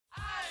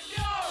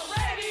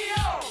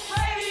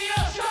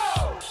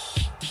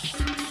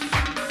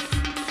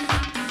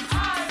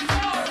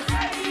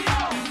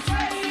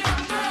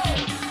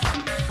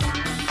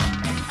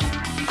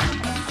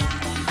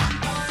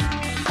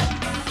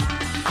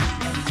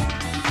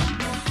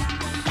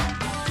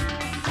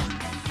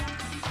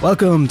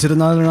Welcome to the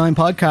 909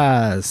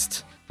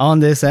 podcast.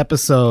 On this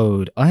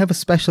episode, I have a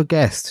special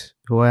guest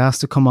who I asked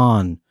to come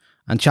on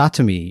and chat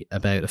to me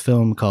about a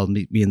film called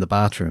Meet Me in the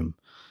Bathroom.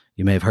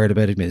 You may have heard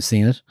about it, you may have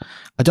seen it.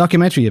 A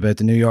documentary about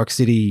the New York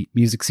City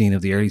music scene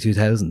of the early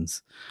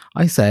 2000s.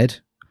 I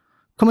said,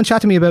 come and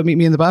chat to me about Meet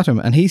Me in the Bathroom.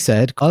 And he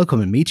said, I'll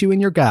come and meet you in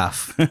your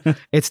gaff.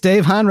 It's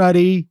Dave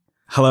Hanratty.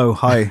 Hello,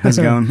 hi, how's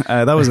it going?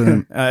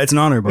 It's an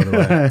honor, by the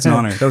way. It's an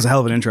honor. That was a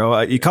hell of an intro.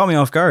 You caught me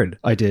off guard.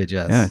 I did,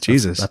 yes. Yeah,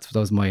 Jesus. That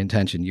was my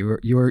intention. You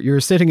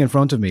were sitting in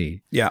front of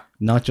me. Yeah.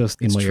 Not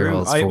just in my ear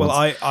holes.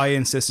 I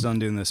insisted on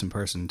doing this in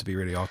person to be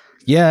really awkward.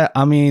 Yeah,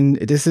 I mean,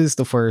 this is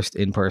the first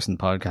in-person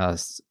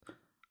podcast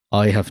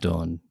I have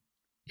done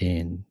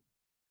in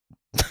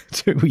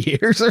 2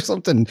 years or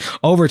something.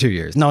 Over 2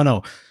 years.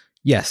 No.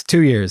 Yes, 2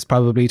 years.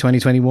 Probably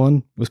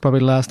 2021 was probably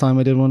the last time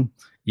I did one.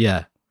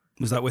 Yeah.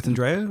 Was that with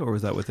Andrea or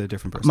was that with a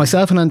different person?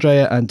 Myself and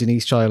Andrea and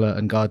Denise Chyla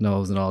and God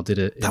knows and all did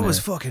it. That was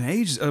fucking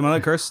ages. Am I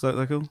like cursed?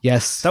 That cool?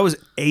 Yes. That was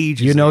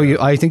ages. You know,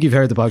 I think you've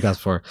heard the podcast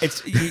before.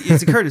 It's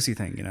a courtesy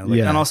thing, you know. Like,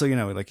 yeah. And also,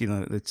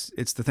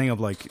 it's the thing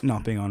of like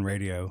not being on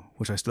radio,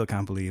 which I still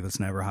can't believe it's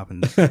never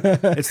happened.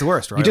 It's the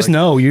worst, right? You just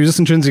know. You just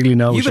intrinsically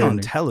know. Even on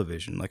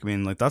television, like I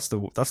mean, like that's the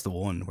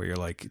one where you're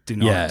like, do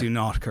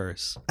not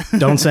curse.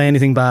 Don't say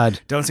anything bad.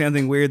 Don't say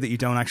anything weird that you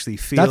don't actually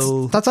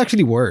feel. That's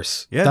actually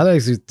worse. Yeah. That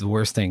is the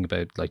worst thing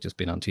about like just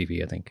being on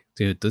TV, I think.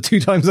 The 2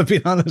 times I've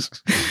been on it.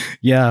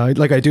 Yeah, I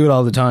do it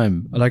all the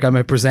time. Like I'm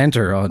a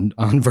presenter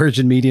on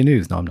Virgin Media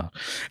News. No, I'm not.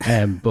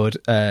 But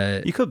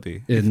you could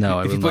be. No,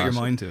 I if will you put not. your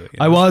mind to it. You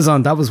I know? was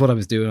on. That was what I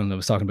was doing. I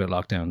was talking about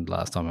lockdown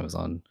last time I was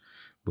on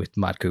with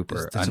Matt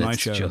Cooper, the and it's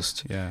show.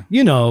 just yeah.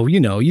 You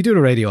do the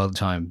radio all the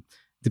time.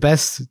 The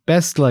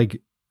best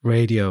like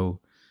radio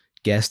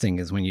guesting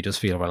is when you just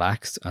feel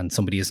relaxed and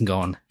somebody isn't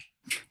going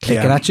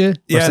clicking at you.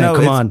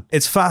 Come on.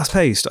 It's fast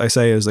paced. I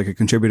say as like a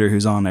contributor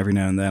who's on every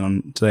now and then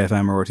on Today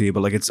FM or RT,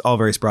 but like it's all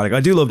very sporadic. I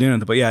do love doing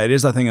it, but yeah, it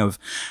is that thing of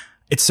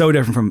it's so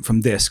different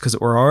from this because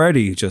we're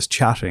already just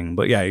chatting.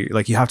 But yeah,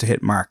 like you have to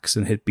hit marks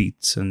and hit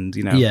beats, and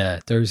you know. Yeah,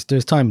 there's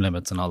time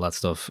limits and all that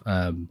stuff.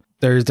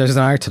 There's an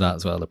art to that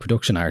as well, the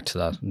production art to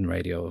that in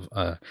radio.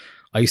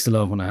 I used to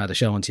love when I had a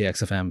show on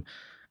TXFM,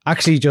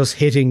 actually just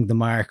hitting the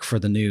mark for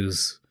the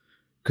news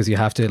because you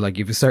have to like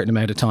you have a certain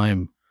amount of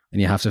time. And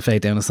you have to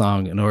fade down a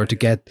song in order to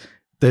get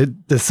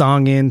the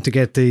song in, to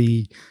get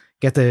the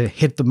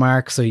hit the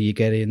mark, so you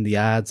get in the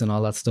ads and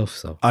all that stuff.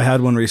 So I had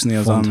one recently.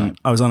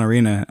 I was on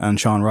Arena, and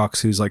Sean Rocks,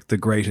 who's like the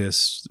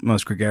greatest,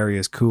 most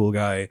gregarious, cool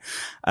guy.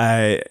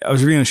 I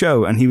was reviewing a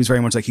show, and he was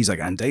very much like,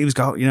 and Dave's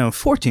got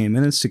 14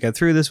 minutes to get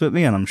through this with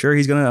me, and I'm sure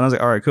he's gonna. And I was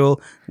like, all right,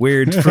 cool,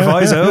 weird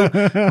proviso.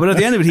 But at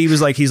the end of it,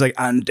 he's like,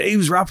 and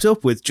Dave's wrapped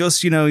up with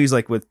just he's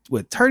like with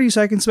 30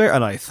 seconds spare,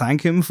 and I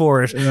thank him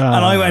for it. And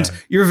I went,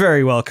 you're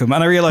very welcome.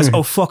 And I realized,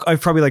 oh fuck,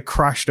 I've probably like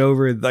crashed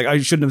over. Like I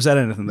shouldn't have said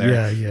anything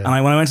there. Yeah.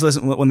 And when I went to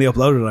listen when they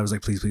uploaded it, I was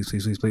like, please,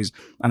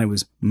 and it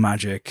was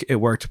magic. It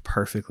worked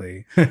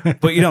perfectly.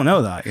 But you don't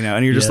know that,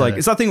 and you're just like,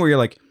 it's that thing where you're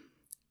like,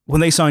 when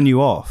they sign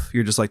you off,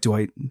 you're just like, do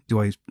I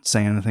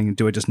say anything?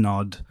 Do I just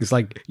nod? It's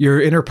like your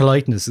inner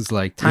politeness is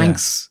like,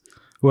 thanks,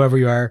 whoever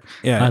you are.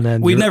 Yeah, and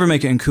then we'd never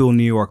make it in cool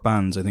New York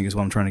bands, I think is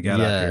what I'm trying to get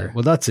at here.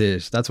 Well, that's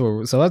it. That's what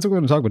we're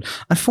going to talk about.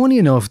 And funny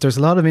enough, there's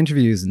a lot of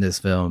interviews in this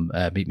film,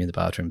 Meet Me in the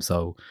Bathroom.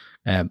 So,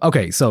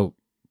 okay, so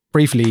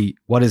briefly,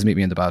 what is Meet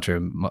Me in the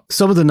Bathroom?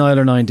 Some of the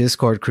 909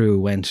 Discord crew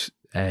went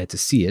to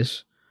see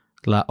it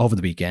over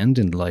the weekend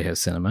in the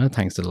Lighthouse Cinema.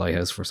 Thanks to the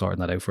Lighthouse for sorting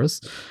that out for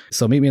us.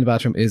 So Meet Me in the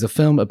Bathroom is a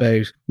film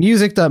about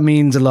music that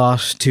means a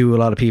lot to a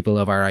lot of people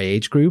of our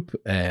age group.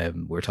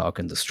 We're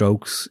talking The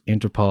Strokes,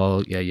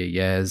 Interpol,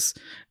 Yes,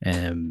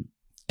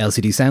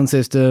 LCD Sound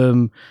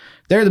System.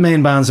 They're the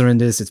main bands that are in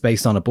this. It's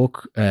based on a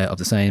book of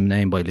the same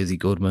name by Lizzie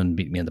Goodman,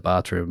 Meet Me in the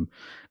Bathroom,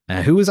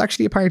 who is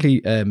actually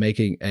apparently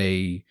making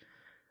a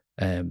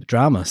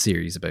drama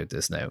series about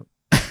this now.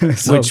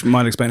 Which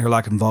might explain her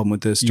lack of involvement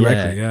with this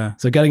directly, yeah.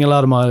 So getting a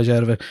lot of mileage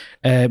out of it.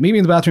 Meet Me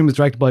in the Bathroom was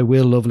directed by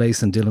Will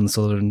Lovelace and Dylan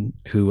Sutherland,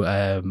 who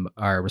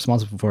are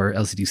responsible for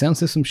LCD Sound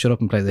System, Shut Up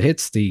and Play the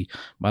Hits, the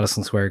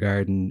Madison Square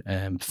Garden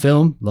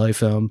live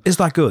film. Is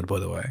that good, by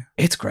the way?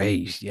 It's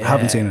great, yeah. I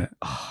haven't seen it.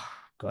 Oh,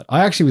 God.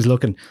 I actually was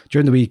looking,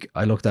 during the week,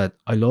 I love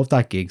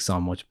that gig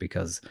so much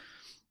because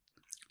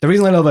the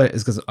reason I love it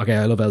is because, okay,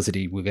 I love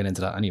LCD. We'll get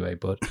into that anyway.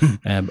 But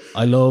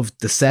I love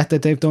the set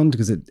that they've done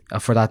because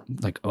for that,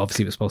 like,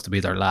 obviously it was supposed to be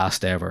their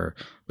last ever.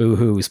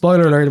 Boo-hoo.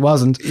 Spoiler alert, it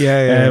wasn't.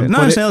 Yeah.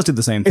 Nine Inch Nails did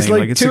the same thing. It's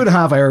like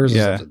 2.5 hours.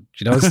 Yeah.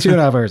 It's 2.5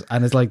 hours.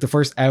 And it's like the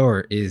first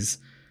hour is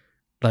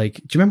like,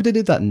 do you remember they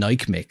did that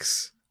Nike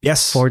mix?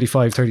 Yes.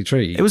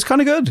 45-33. It was kind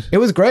of good. It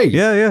was great.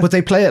 Yeah. But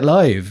they play it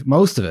live,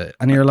 most of it.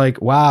 And you're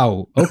like,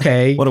 wow,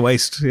 okay. What a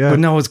waste. Yeah. But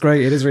no, it's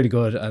great. It is really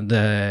good.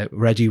 And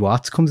Reggie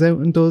Watts comes out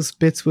and does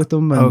bits with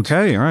them. And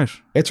okay, all right.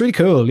 It's really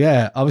cool.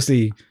 Yeah.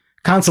 Obviously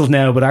cancelled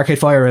now, but Arcade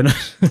Fire in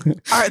it.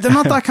 They're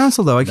not that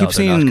cancelled though. I keep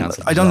seeing.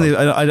 I don't think.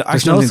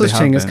 There's no such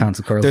thing as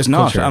cancel culture. There's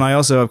not. And I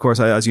also, of course,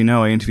 as you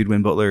know, I interviewed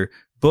Win Butler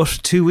but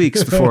 2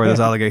 weeks before those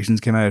allegations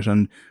came out.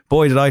 And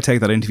boy, did I take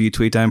that interview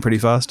tweet down pretty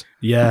fast.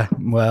 Yeah,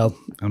 well,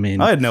 I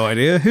mean, I had no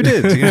idea. Who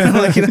did?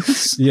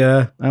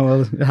 Yeah,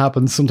 well, it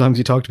happens. Sometimes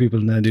you talk to people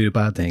and they do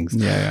bad things.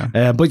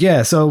 Yeah. But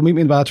yeah, so Meet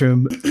Me in the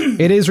Bathroom,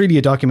 it is really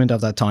a document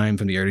of that time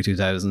from the early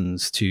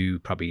 2000s to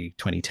probably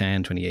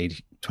 2010,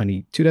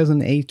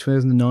 2008,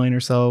 2009 or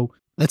so.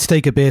 Let's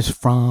take a bit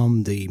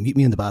from the Meet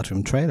Me in the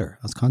Bathroom trailer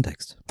as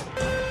context.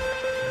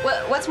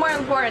 What's more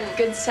important,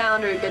 good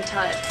sound or good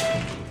time?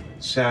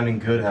 Sounding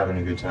good, having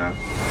a good time.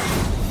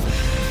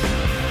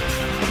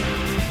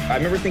 I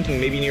remember thinking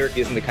maybe New York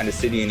isn't the kind of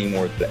city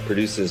anymore that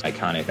produces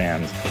iconic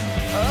bands.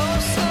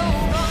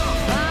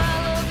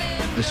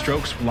 The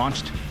Strokes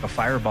launched a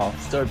fireball.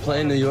 Started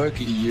playing New York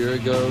a year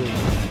ago.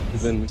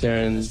 We've been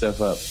tearing stuff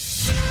up.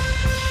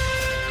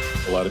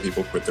 A lot of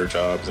people quit their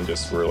jobs and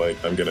just were like,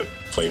 I'm going to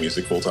play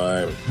music full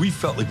time. We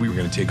felt like we were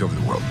going to take over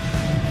the world.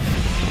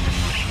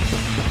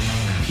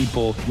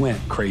 People went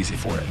crazy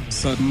for it.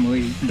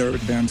 Suddenly, there were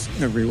bands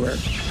everywhere.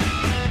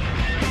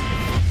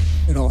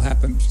 It all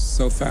happened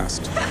so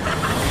fast.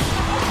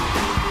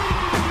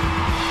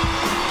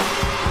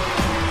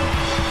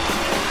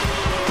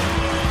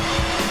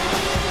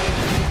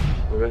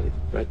 We're ready.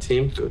 Right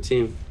team? Go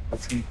team.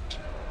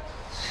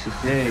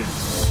 Hey.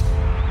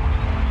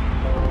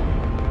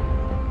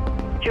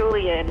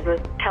 Julian was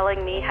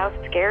telling me how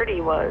scared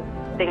he was.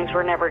 Things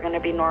were never going to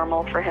be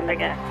normal for him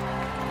again.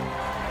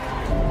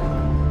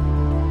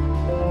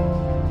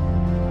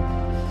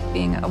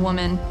 Being a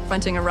woman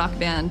fronting a rock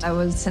band, I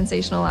was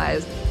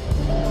sensationalized.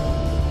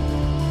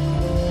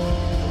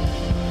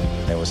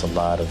 There was a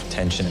lot of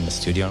tension in the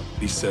studio.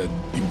 He said,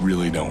 "You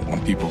really don't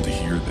want people to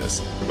hear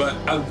this." But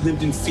I've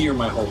lived in fear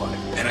my whole life,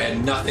 and I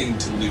had nothing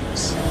to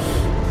lose.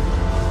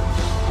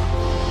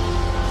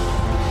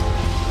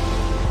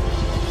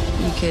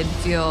 You could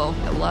feel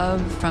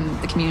love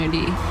from the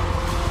community.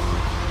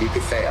 You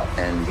could fail,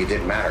 and it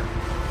didn't matter.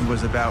 It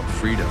was about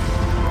freedom.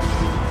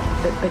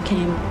 It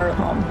became our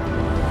home.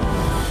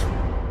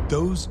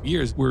 Those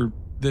years were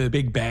the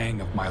big bang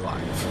of my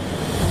life.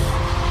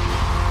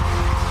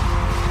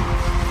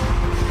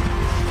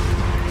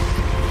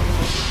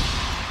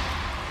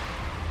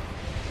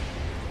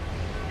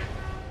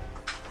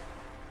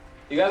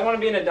 You guys want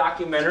to be in a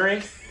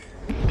documentary?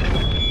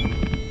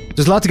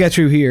 There's a lot to get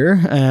through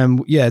here.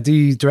 Yeah,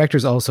 the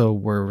directors also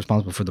were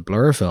responsible for the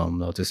Blur film,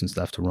 No Distance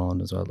Left to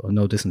Run, as well. Or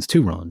No Distance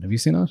to Run. Have you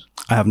seen that?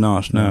 I have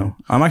not. No,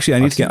 I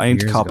need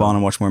to cop on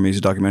and watch more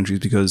music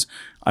documentaries because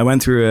I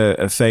went through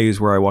a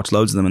phase where I watched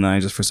loads of them and then I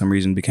just for some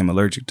reason became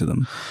allergic to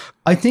them.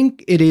 I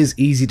think it is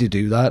easy to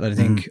do that. I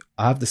think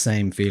I have the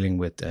same feeling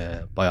with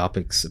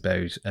biopics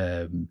about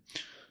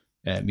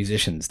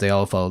musicians. They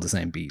all follow the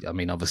same beat. I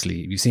mean,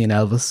 obviously, have you seen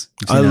Elvis?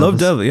 I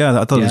loved Elvis. Yeah,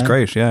 I thought it was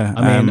great. Yeah,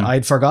 I mean,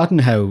 I'd forgotten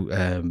how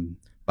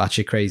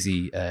batshit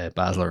crazy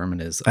Baz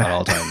Luhrmann is at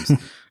all times.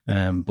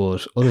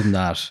 But other than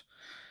that,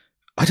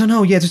 I don't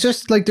know. Yeah, there's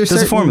just like there's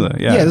a formula.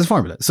 Yeah, there's a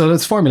formula. So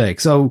it's formulaic.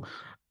 So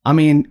I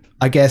mean,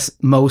 I guess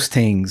most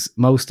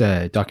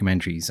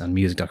documentaries and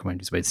music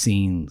documentaries about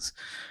scenes.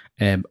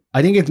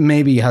 I think it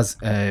maybe has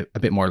a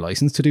bit more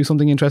license to do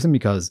something interesting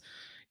because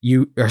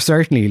you are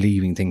certainly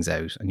leaving things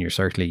out and you're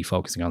certainly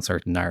focusing on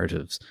certain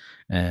narratives.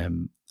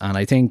 And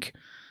I think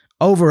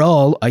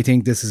overall,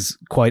 this is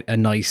quite a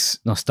nice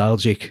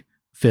nostalgic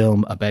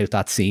film about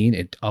that scene.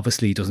 It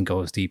obviously doesn't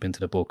go as deep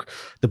into the book.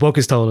 The book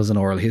is told as an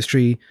oral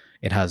history.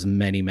 It has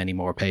many, many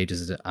more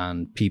pages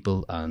and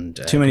people and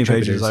too many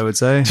pages, I would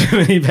say. Too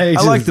many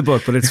pages. I like the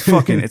book, but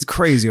it's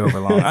crazy over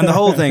long. And the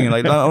whole thing,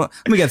 like, let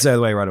me get this out of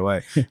the way right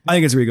away. I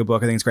think it's a really good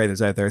book. I think it's great that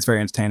it's out there. It's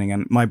very entertaining.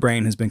 And my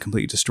brain has been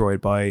completely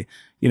destroyed by,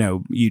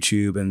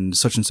 YouTube and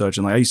such.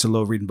 And like, I used to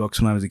love reading books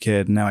when I was a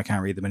kid and now I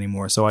can't read them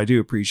anymore. So I do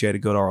appreciate a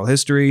good oral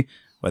history,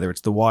 whether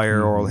it's The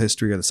Wire oral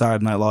history or the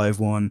Saturday Night Live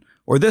one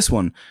or this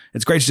one.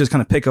 It's great to just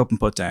kind of pick up and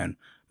put down.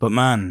 But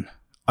man,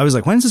 I was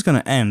like, when's this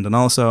going to end? And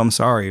also, I'm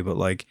sorry, but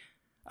like,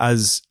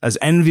 as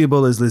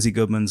enviable as Lizzie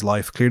Goodman's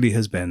life clearly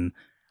has been,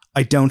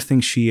 I don't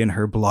think she and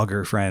her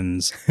blogger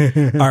friends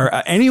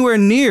are anywhere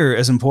near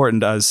as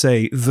important as,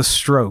 say, The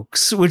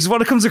Strokes, which is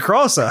what it comes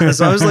across as.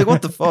 So I was like,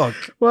 what the fuck?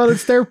 Well,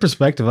 it's their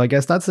perspective. I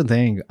guess that's the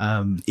thing.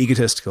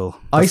 Egotistical.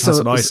 That's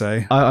what I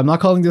say. I'm not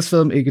calling this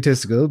film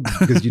egotistical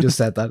because you just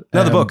said that.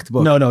 No, the book.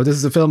 No, this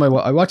is a film.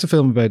 I watched a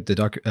film about the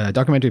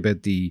documentary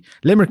about the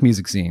Limerick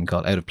music scene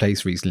called Out of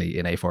Place recently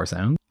in A4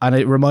 Sound. And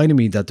it reminded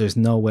me that there's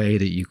no way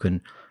that you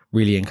can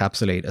really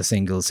encapsulate a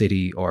single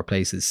city or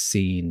place's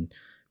scene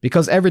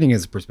because everything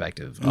is a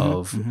perspective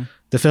of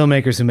the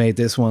filmmakers who made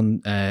this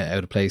one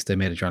Out of Place. They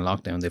made it during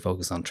lockdown. They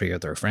focused on 3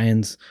 of their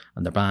friends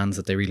and their bands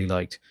that they really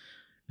liked.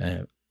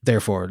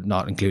 Therefore,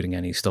 not including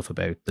any stuff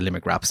about the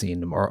Limerick rap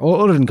scene or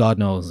other than God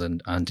Knows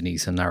and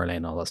Denise and Narrow Lane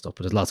and all that stuff.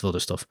 But there's lots of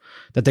other stuff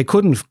that they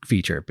couldn't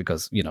feature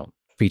because,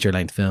 feature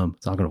length film,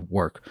 it's not going to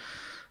work.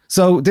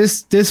 So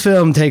this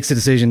film takes the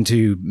decision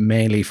to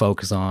mainly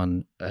focus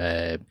on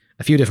a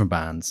few different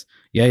bands.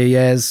 Yeah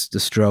Yeahs, The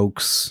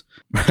Strokes,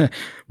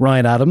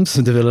 Ryan Adams,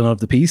 the villain of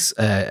the piece,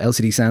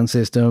 LCD Sound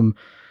System,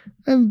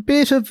 a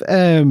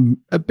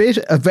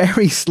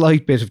very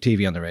slight bit of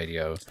TV on the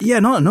radio. Yeah,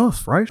 not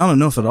enough, right? Not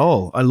enough at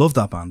all. I love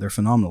that band. They're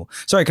phenomenal.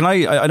 Sorry,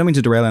 I don't mean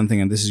to derail anything,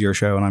 and this is your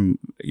show, and I'm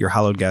your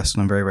hallowed guest,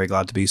 and I'm very, very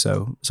glad to be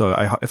so. So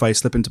if I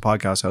slip into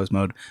podcast host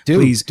mode,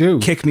 please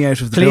kick me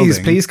out of the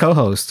building. Please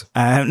co-host.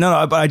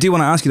 No, but I do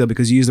want to ask you, though,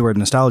 because you use the word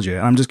nostalgia,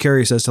 and I'm just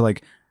curious as to,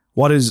 like,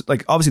 what is,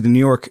 like, obviously the New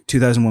York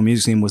 2001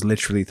 music scene was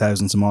literally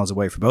thousands of miles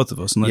away for both of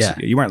us, unless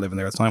you weren't living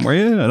there at the time, were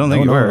you? I don't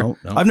think you were. No.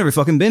 I've never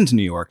fucking been to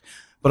New York.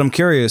 But I'm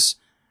curious,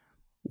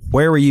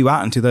 where were you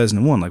at in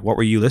 2001? Like, what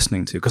were you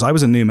listening to? Because I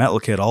was a new metal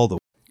kid all the way.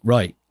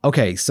 Right.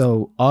 Okay,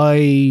 so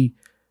I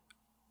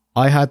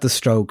had the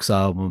Strokes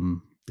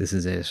album, This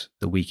Is It,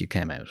 the week it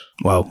came out.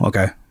 Wow,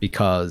 okay.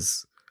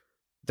 Because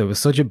there was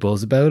such a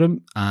buzz about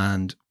him,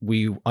 and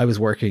I was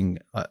working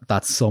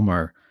that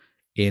summer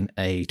in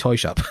a toy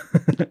shop.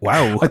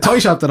 Wow. A toy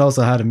shop that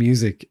also had a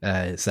music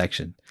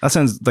section. That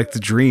sounds like the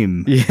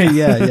dream.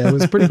 Yeah. It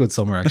was a pretty good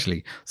summer,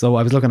 actually. So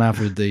I was looking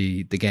after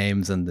the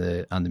games and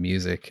the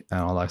music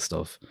and all that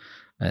stuff.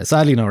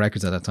 Sadly, no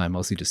records at that time,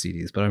 mostly just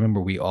CDs. But I remember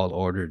we all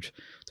ordered.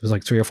 There was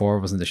like 3 or 4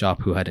 of us in the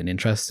shop who had an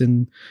interest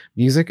in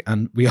music,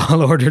 and we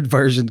all ordered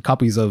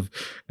copies of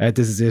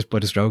This Is It by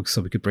the Strokes,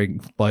 so we could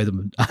buy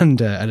them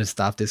and a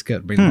staff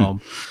discount and bring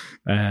them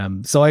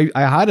home. So I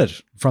had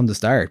it from the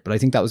start, but I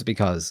think that was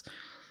because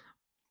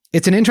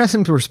it's an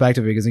interesting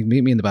perspective, because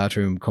Meet Me in the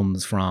Bathroom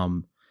comes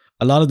from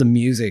a lot of the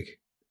music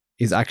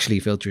is actually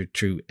filtered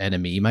through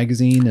NME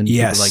magazine and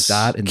people like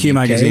that. In Key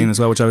magazine as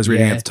well, which I was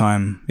reading at the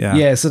time.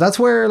 Yeah. So that's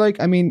where, like,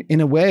 I mean, in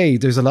a way,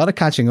 there's a lot of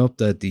catching up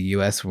that the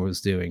US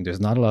was doing. There's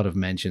not a lot of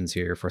mentions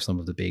here for some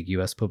of the big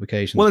US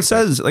publications. Well, it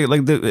says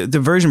like the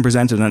version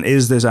presented, and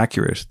is this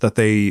accurate, that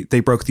they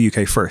broke the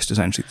UK first,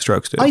 essentially, the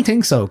Strokes did? I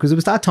think so, because it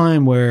was that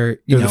time where,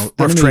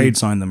 Rough Trade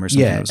signed them or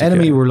something. Yeah,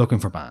 NME were looking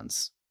for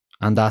bands,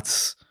 and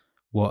that's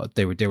what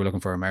they were looking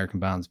for, American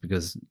bands,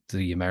 because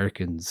the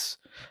Americans,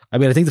 I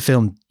mean, I think the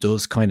film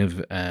does kind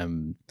of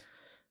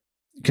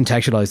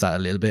contextualize that a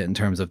little bit in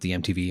terms of the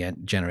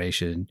MTV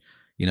generation.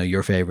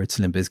 Your favorites,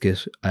 Limp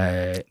Bizkit.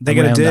 They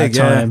get a dig,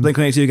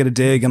 Blink-182 get a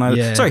dig,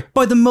 and sorry,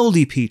 by the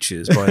Moldy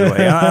Peaches, by the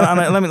way.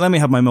 and let me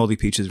have my Moldy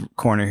Peaches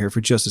corner here for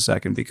just a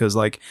second, because,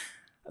 like,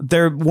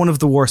 they're one of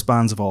the worst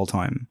bands of all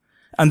time.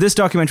 And this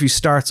documentary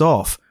starts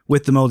off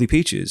with the Moldy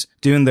Peaches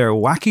doing their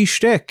wacky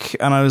shtick.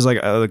 And I was like,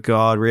 oh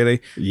God, really?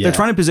 Yeah. They're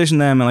trying to position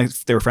them, and, like,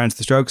 they were friends with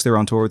the Strokes, they were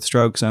on tour with the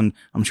Strokes, and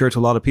I'm sure to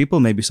a lot of people,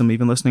 maybe some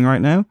even listening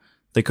right now,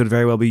 they could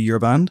very well be your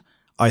band.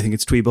 I think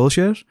it's twee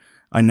bullshit.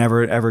 I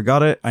never ever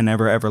got it. I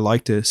never ever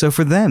liked it. So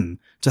for them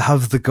to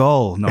have the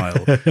gall,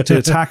 Niall, to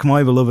attack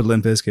my beloved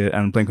Limp Bizkit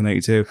and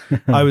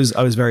Blink-182, I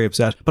was very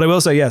upset. But I will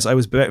say, yes, I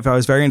was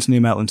very into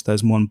new metal in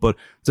 2001, but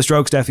the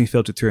Strokes definitely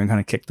filtered through and kind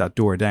of kicked that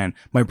door down.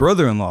 My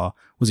brother-in-law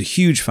was a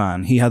huge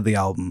fan. He had the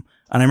album,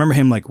 and I remember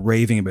him, like,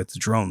 raving about the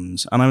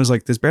drums, and I was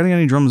like, there's barely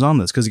any drums on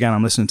this, because, again,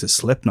 I'm listening to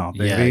Slipknot,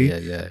 baby.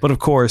 Yeah. But of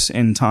course,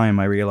 in time,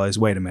 I realized,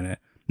 wait a minute,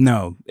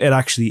 no, it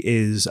actually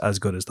is as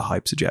good as the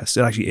hype suggests.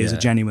 It actually is a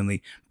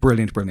genuinely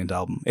brilliant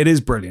album. It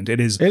is brilliant. It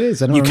is.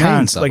 And you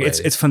can't, like,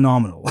 it's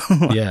phenomenal.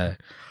 Yeah.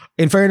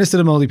 In fairness to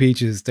the Moldy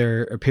Peaches,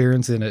 their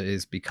appearance in it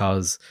is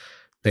because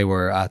they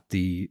were at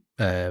the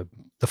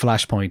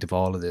flashpoint of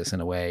all of this,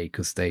 in a way,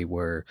 because they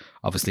were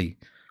obviously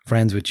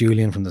friends with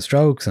Julian from the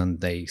Strokes, and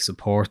they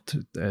support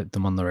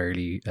them on their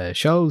early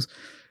shows,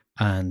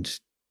 and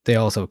they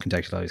also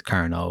contextualize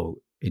Karen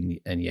O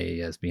in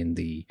NEA as being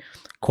the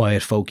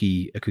quiet,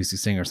 folky acoustic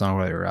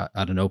singer-songwriter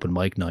at an open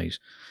mic night,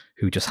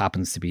 who just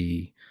happens to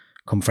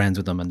become friends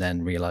with them, and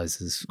then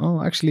realizes,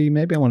 oh, actually,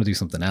 maybe I want to do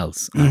something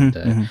else.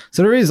 And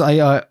so there is,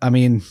 I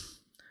mean,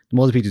 the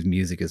Moldy Peaches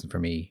music isn't for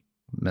me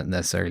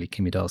necessarily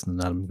Kimmy Dawson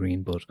and Adam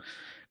Green, but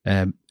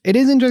it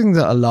is interesting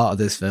that a lot of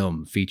this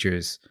film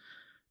features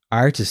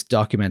artists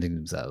documenting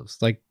themselves.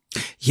 Like,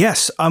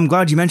 yes, I'm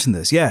glad you mentioned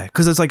this. Yeah,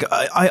 because it's like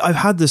I've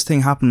had this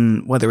thing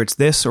happen, whether it's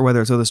this or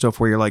whether it's other stuff,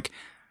 where you're like,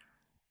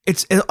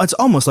 it's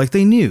almost like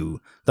they knew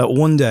that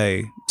one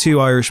day 2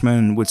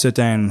 Irishmen would sit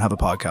down and have a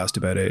podcast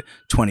about it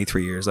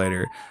 23 years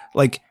later.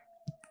 Like,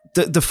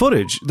 the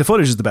footage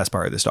is the best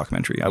part of this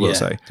documentary, I will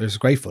say. There's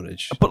great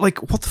footage. But,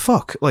 like, what the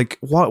fuck? Like,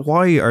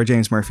 why are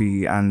James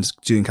Murphy and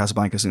Julian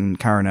Casablancas and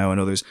Karen O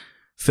and others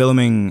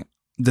filming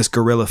this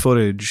guerrilla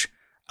footage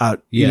at,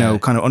 you know,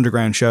 kind of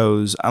underground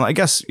shows? And I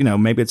guess, you know,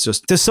 maybe it's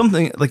just, there's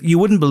something, like, you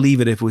wouldn't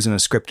believe it if it was in a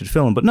scripted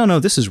film, but no,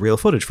 this is real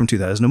footage from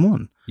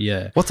 2001.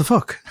 Yeah. What the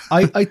fuck?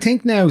 I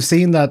think now,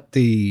 seeing that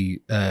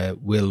the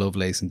Will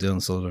Lovelace and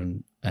Dylan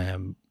Sutherland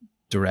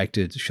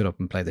directed Shut Up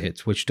and Play the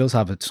Hits, which does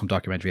have some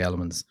documentary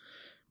elements,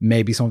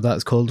 maybe some of that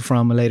is culled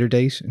from a later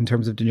date in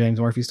terms of the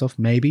James Murphy stuff,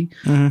 maybe.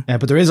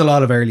 But there is a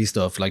lot of early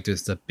stuff, like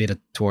there's a bit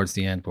towards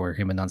the end where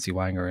him and Nancy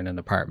Wang are in an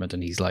apartment,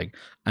 and he's like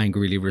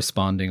angrily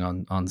responding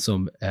on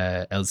some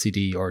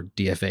LCD or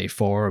DFA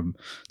forum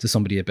to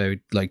somebody about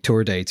like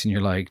tour dates, and you're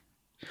like,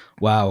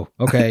 wow,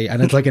 okay.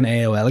 And it's like an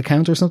AOL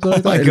account or something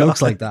like that. It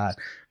looks like that.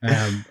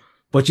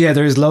 But yeah,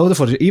 there's loads of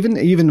footage. Even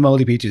the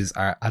Moldy Peaches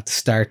are at the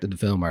start of the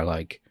film are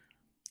like,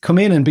 come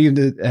in and be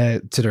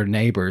to their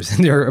neighbors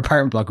in their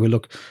apartment block who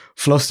look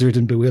flustered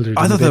and bewildered.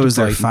 I thought that was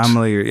their frightened.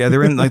 family. Yeah,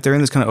 they're in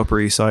this kind of Upper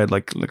East Side,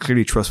 like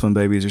clearly trust fund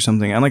babies or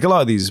something. And like a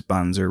lot of these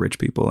bands are rich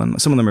people,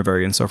 and some of them are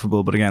very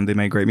insufferable. But again, they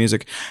make great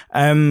music.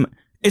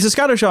 It's a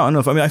scattershot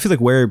enough. I mean, I feel like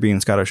we're being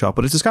scattershot,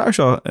 but it's a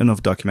scattershot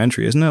enough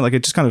documentary, isn't it? Like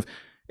it just kind of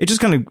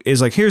is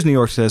like, here's New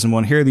York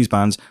 2001. Here are these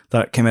bands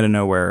that came out of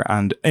nowhere,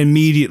 and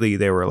immediately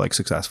they were like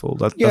successful.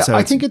 That's how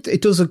I think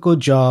it does a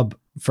good job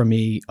for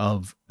me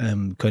of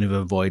kind of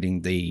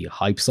avoiding the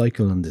hype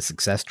cycle and the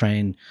success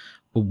train,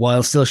 but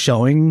while still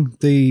showing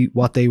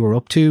what they were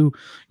up to.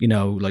 You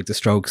know, like the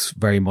Strokes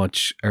very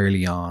much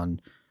early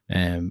on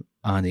the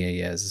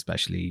AES,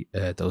 especially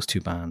those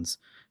two bands.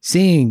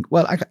 Seeing,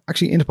 well,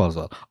 actually Interpol as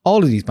well.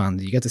 All of these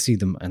bands, you get to see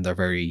them in their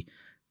very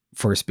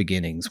first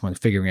beginnings when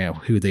figuring out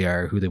who they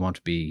are, who they want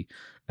to be.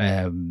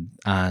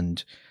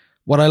 And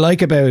what I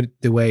like about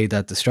the way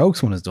that the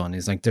Strokes one is done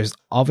is like there's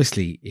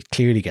obviously, it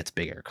clearly gets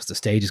bigger because the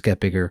stages get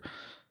bigger.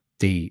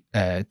 The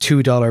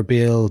 $2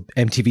 bill,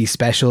 MTV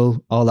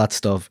special, all that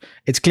stuff.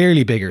 It's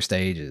clearly bigger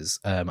stages,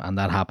 and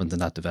that happened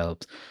and that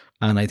developed.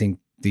 And I think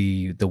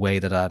the way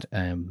that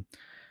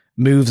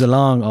moves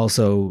along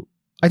also,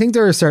 I think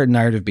there are certain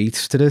narrative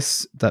beats to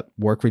this that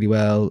work really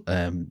well.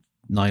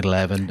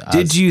 9/11.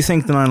 Did you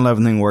think the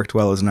 9/11 thing worked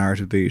well as a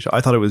narrative beat? I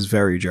thought it was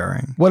very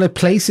jarring. Well, it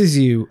places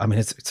you. I mean,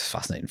 it's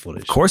fascinating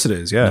footage. Of course it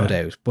is, yeah, no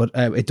doubt. But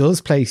it does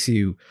place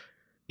you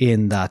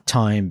in that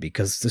time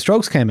because the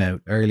Strokes came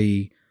out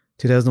early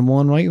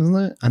 2001, right?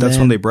 Wasn't it? And that's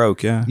when they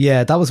broke. Yeah,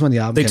 yeah, that was when the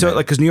album. They took,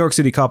 like, because New York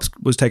City Cops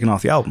was taken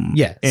off the album.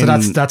 Yeah, so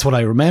that's what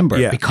I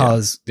remember,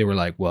 because they were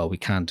like, well, we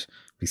can't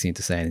be seen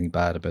to say anything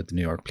bad about the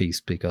New York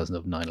police because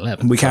of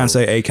 9/11. We can't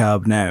say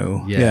ACAB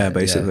now. Yeah,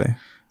 basically. Yeah.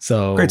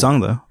 So great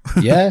song though.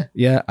 yeah.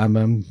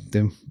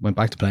 They went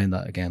back to playing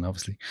that again,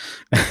 obviously.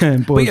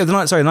 but yeah,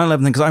 9/11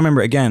 thing, because I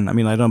remember, again, I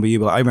mean, I don't know about you,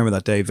 but I remember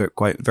that day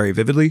very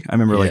vividly. I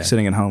remember like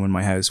sitting at home in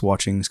my house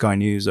watching Sky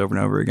News over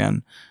and over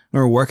again. I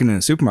remember working in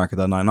a supermarket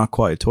that night, not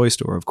quite a toy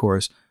store, of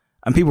course,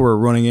 and people were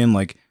running in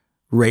like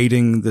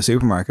raiding the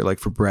supermarket like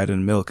for bread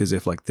and milk as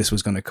if like this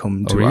was going to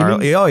come to our.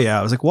 Oh yeah,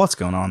 I was like, what's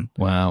going on?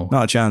 Wow,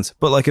 not a chance.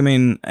 But like, I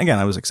mean, again,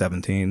 I was like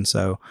 17,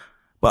 so.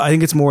 But I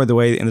think it's more the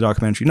way in the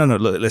documentary. No,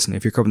 listen,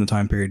 if you're covering the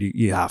time period,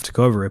 you have to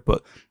cover it.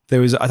 But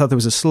I thought there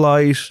was a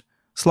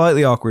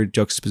slightly awkward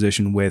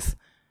juxtaposition with,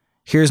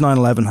 here's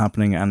 9/11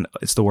 happening and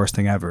it's the worst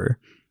thing ever.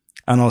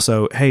 And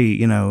also, hey,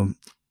 you know,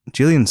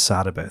 Gillian's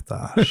sad about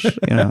that,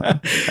 you know.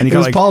 And you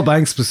got like Paul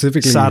Banks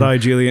specifically.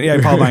 Sad-eyed Gillian.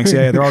 Yeah, Paul Banks.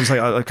 Yeah, they're all just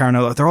like, Karen,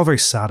 they're all very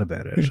sad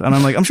about it. And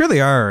I'm like, I'm sure they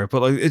are.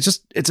 But like,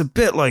 it's a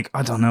bit like,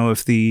 I don't know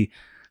if the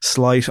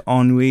slight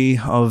ennui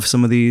of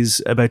some of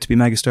these about to be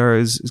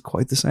megastars is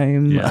quite the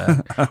same.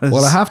 Yeah.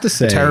 Well, I have to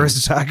say,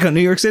 terrorist attack on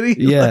New York City.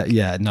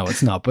 Yeah. No,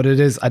 it's not. But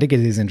it is. I think it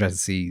is interesting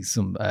to see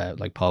some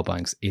like Paul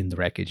Banks in the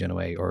wreckage in a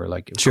way, or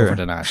like covered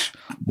in ash.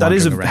 That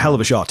is a hell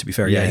of a shot, to be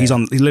fair. Yeah, he's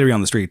literally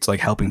on the streets,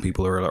 like helping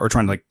people or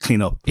trying to like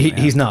clean up.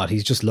 He's not.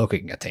 He's just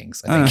looking at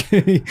things. I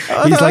think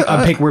he's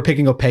like, we're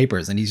picking up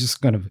papers, and he's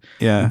just kind of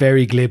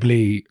very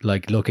glibly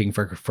like looking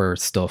for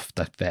stuff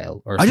that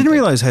fell. Or I didn't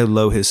realize how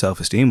low his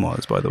self-esteem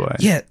was, by the way.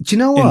 Yeah. Do you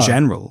know what? In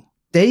general,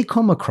 they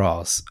come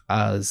across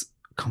as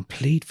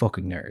complete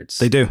fucking nerds.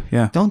 They do,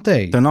 yeah. Don't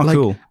they? They're not like,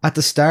 cool. At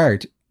the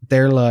start,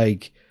 they're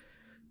like,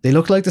 they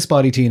look like the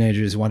spotty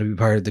teenagers who want to be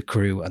part of the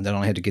crew and they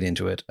don't know how to get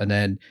into it. And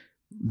then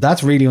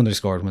that's really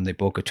underscored when they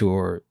book a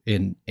tour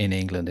in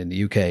England, in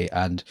the UK,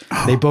 and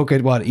they book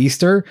it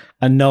Easter,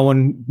 and no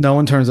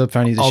one turns up for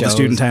any of the shows. All the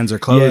student towns are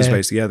closed,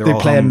 basically. Yeah, they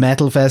play a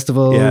metal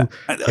festival. Yeah,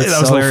 that was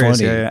so hilarious.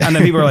 Funny. Yeah. And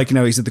then people are like, you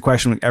know, he said the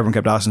question everyone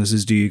kept asking us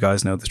is, "Do you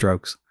guys know the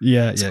Strokes?"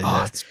 Yeah.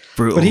 It's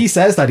brutal. But he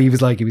says that he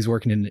was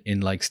working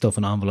in like stuff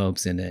and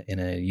envelopes in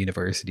a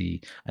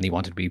university, and he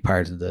wanted to be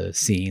part of the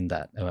scene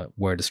that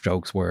where the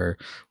Strokes were,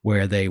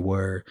 where they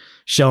were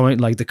showing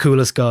like the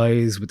coolest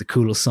guys with the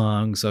coolest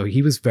songs. So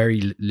he was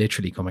very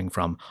literally coming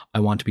from,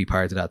 I want to be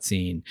part of that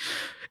scene.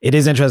 It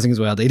is interesting as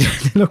well. They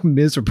look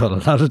miserable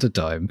a lot of the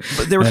time,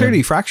 but they were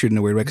clearly fractured in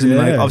a weird way. Because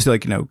like, obviously,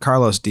 like, you know,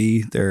 Carlos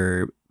D,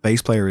 their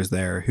bass player, is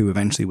there, who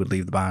eventually would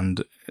leave the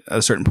band at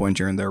a certain point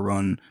during their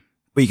run.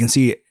 But you can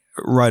see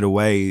right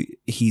away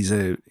he's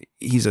a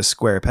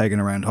square peg in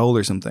a round hole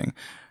or something.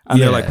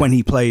 And they're like, when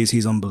he plays,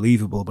 he's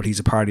unbelievable, but he's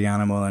a party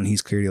animal, and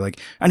he's clearly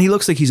like, and he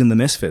looks like he's in the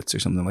Misfits or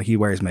something. Like, he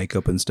wears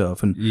makeup and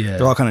stuff, and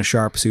they're all kind of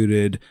sharp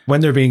suited. When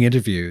they're being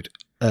interviewed,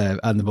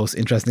 and the most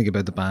interesting thing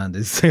about the band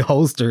is the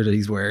holster that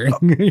he's wearing.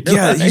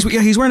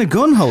 He's wearing a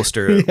gun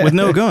holster with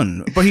no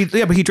gun, but he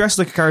dresses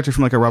like a character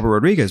from like a Robert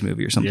Rodriguez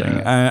movie or something.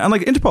 And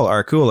like Interpol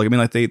are cool. Like, I mean,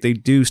 like they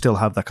do still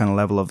have that kind of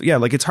level of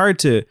like it's hard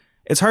to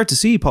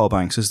see Paul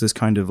Banks as this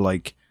kind of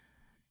like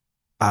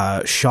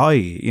shy,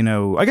 you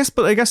know. I guess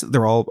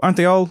they're all, aren't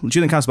they all?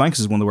 Julian Casablancas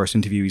is one of the worst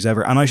interviewees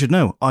ever, and I should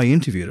know, I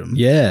interviewed him.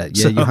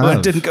 So you have.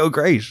 It didn't go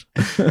great.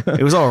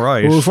 It was all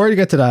right. Well, before you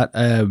get to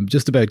that,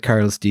 just about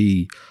Carlos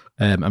D.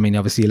 I mean,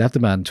 obviously he left the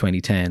band in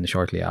 2010,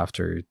 shortly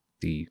after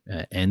the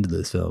end of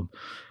this film.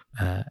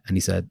 And he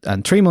said,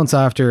 and 3 months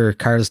after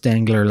Karl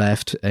Stengler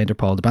left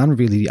Interpol, the band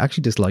revealed he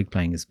actually disliked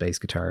playing his bass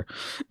guitar.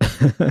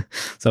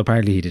 So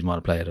apparently he didn't want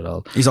to play it at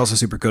all. He's also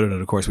super good at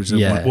it, of course, which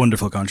is a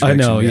wonderful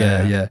contradiction. I know,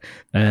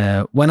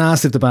 yeah. When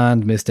asked if the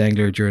band missed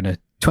Stengler during a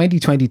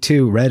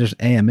 2022 Reddit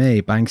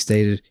AMA, Banks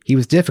stated he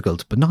was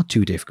difficult, but not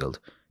too difficult.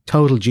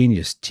 Total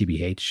genius,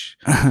 TBH.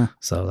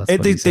 So that's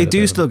what they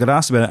do still get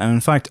asked about it, and in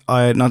fact,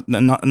 I not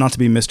to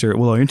be Mr.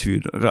 Well, I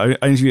interviewed.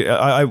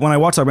 I when I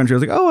watched that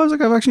documentary, I was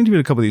like, I've actually interviewed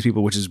a couple of these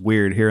people, which is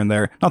weird here and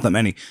there. Not that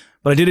many,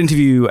 but I did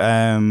interview.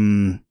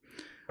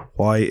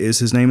 Why is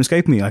his name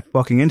escaping me? I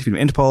fucking interviewed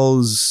him.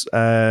 Interpol's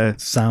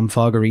Sam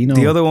Fogarino.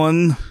 The other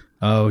one.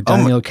 Oh,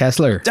 Daniel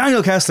Kessler.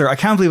 Daniel Kessler. I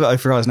can't believe I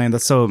forgot his name.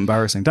 That's so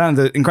embarrassing.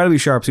 The incredibly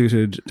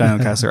sharp-suited Daniel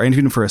Kessler. I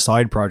interviewed him for a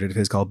side project of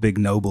his called Big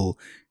Noble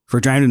for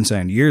Drowned in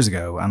Sound years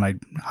ago, and I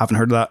haven't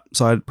heard of that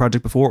side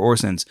project before or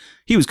since.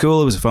 He was cool.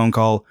 It was a phone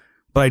call,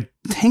 but I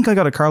think I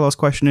got a Carlos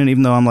question in,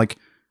 even though I'm like,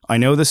 I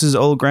know this is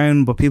old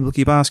ground, but people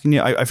keep asking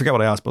you. I forget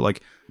what I asked, but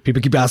like,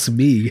 people keep asking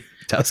me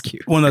to ask you.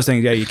 One of those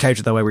things, yeah, you couch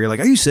it that way where you're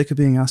like, are you sick of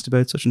being asked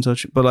about such and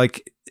such? But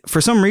like,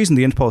 for some reason,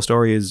 the Interpol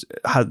story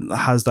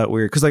has that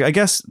weird, because like, I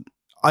guess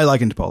I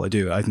like Interpol. I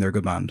do. I think they're a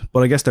good band,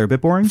 but I guess they're a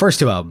bit boring. First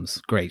 2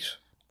 albums, great.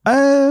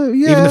 Yeah.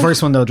 Even the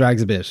first one though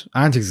drags a bit.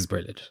 Antics is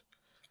brilliant.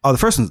 Oh, the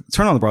first one,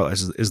 Turn on the Bright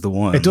Lights, is the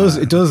one. It does.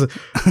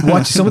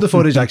 Watch some of the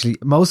footage. Actually,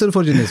 most of the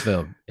footage in this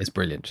film is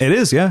brilliant. It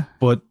is, yeah.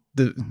 But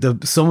the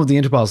some of the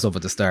Interpol stuff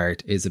at the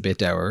start is a bit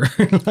dour.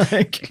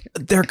 Like,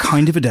 they're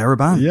kind of a dour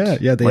band.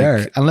 Yeah, they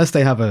are. Unless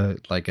they have a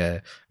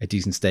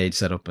decent stage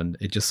set up, and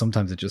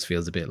sometimes it just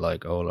feels a bit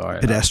like, oh, all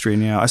right,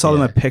 pedestrian. Yeah, I saw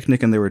them at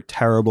Picnic and they were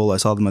terrible. I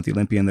saw them at the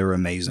Olympia and they were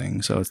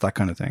amazing. So it's that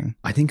kind of thing.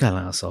 I think I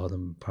last saw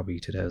them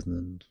probably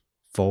 2004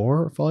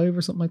 or 5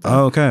 or something like that.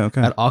 Oh,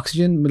 okay. At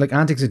Oxygen, like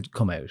Antics had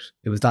come out.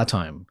 It was that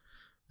time.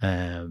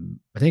 I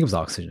think it was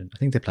Oxygen. I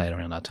think they played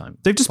around that time.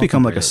 They've just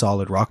become like a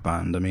solid rock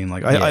band. I mean,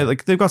 like I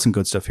like, they've got some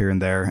good stuff here and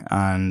there,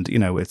 and you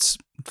know, it's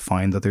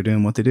fine that they're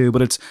doing what they do,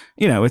 but it's,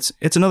 you know, it's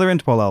another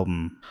Interpol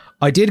album.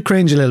 I did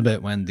cringe a little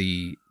bit when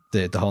the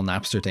whole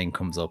Napster thing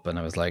comes up, and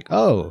I was like,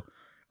 oh,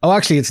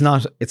 actually, it's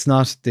not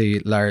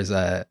the Lars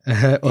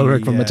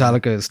Ulrich from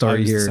Metallica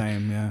story here. The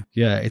same,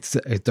 yeah.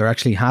 They're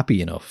actually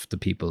happy enough. The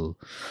people,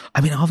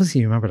 I mean,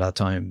 obviously, you remember that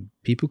time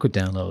people could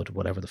download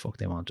whatever the fuck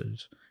they wanted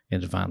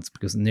in advance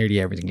because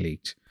nearly everything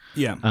leaked.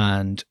 Yeah,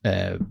 and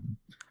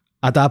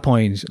at that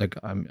point, like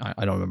I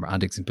don't remember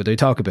Antics, but they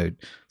talk about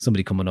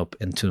somebody coming up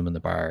into them in the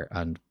bar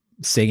and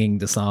singing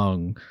the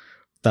song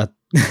that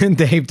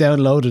they've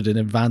downloaded in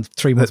advance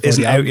 3 months before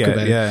the album came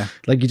out. Yeah,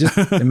 like you just,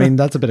 I mean,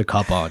 that's a bit of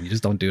cop on. You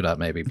just don't do that,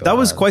 maybe. But that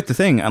was quite the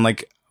thing, and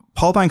like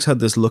Paul Banks had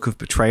this look of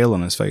betrayal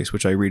on his face,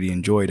 which I really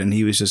enjoyed, and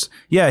he was just,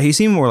 he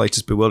seemed more like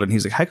just bewildered. And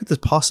he's like, how could this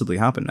possibly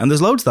happen? And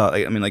there's loads of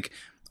that. I mean, like,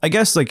 I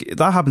guess like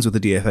that happens with the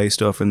DFA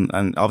stuff, and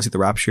obviously the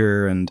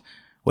Rapture and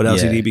what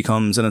LCD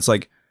becomes, and it's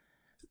like,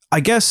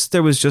 I guess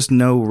there was just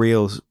no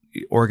real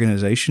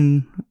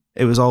organization.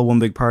 It was all one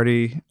big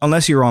party,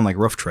 unless you're on like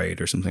Rough Trade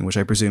or something, which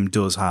I presume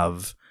does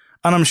have.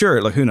 And I'm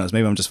sure, like, who knows?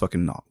 Maybe I'm just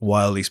fucking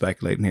wildly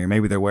speculating here.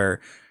 Maybe there were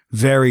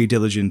very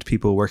diligent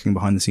people working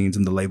behind the scenes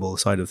in the label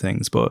side of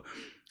things, but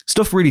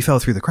stuff really fell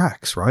through the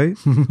cracks, right?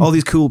 All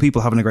these cool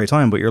people having a great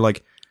time, but you're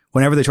like,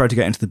 whenever they tried to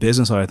get into the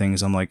business side of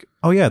things, I'm like,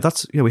 oh yeah,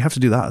 we have to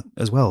do that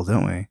as well,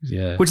 don't we?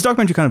 Yeah. Which the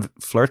documentary kind of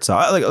flirts at.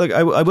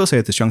 I will say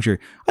at this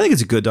juncture, I think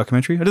it's a good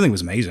documentary. I don't think it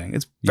was amazing.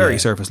 It's very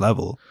surface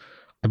level.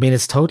 I mean,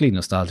 it's totally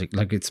nostalgic.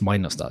 Like, it's my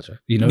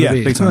nostalgia. You know what I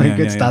mean? Big time, like,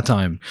 it's that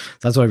time.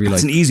 That's why I really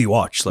It's like. an easy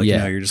watch. Like, you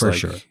know, you're just like,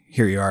 sure.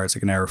 Here you are. It's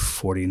like an hour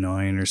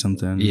 49 or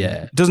something.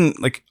 Yeah. It doesn't,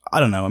 like,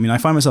 I don't know. I mean, I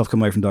find myself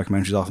coming away from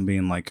documentaries often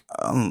being like,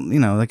 you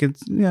know, like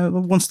it's, you know,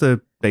 once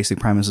the basic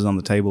premise is on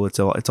the table, it's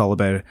all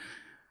about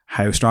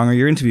how strong are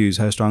your interviews,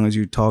 how strong is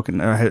your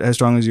talking, or how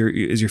strong is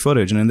your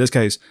footage. And in this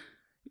case,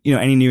 you know,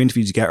 any new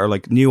interviews you get are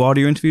like new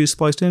audio interviews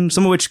spliced in,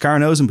 some of which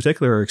Karen knows in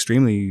particular are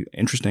extremely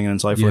interesting and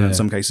insightful, and in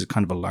some cases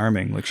kind of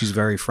alarming. Like, she's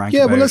very frank.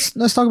 Yeah, well, let's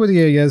talk about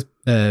the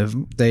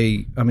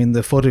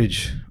the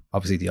footage,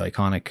 obviously the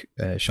iconic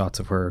shots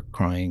of her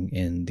crying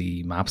in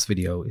the Maps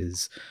video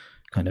is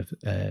kind of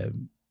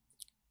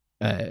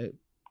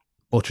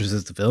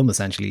buttresses the film.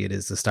 Essentially, it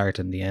is the start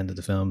and the end of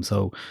the film.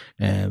 So,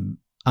 and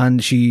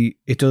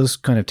it does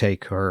kind of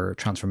take her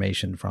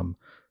transformation from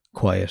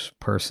quiet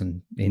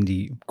person,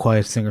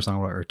 quiet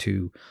singer-songwriter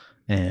to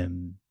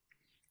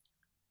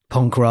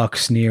punk rock,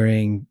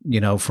 sneering,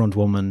 you know, front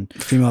woman.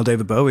 Female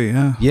David Bowie,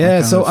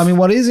 Yeah, so, I mean,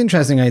 what is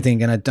interesting, I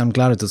think, and I'm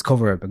glad it does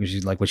cover it, because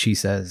she's like what she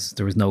says,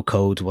 there was no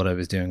code to what I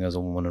was doing as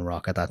a woman in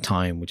rock at that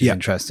time, which is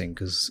interesting,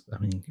 because, I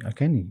mean, I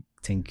kind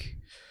of think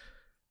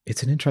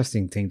it's an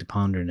interesting thing to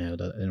ponder now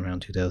that in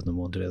around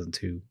 2001,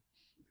 2002,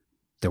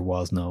 there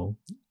was no...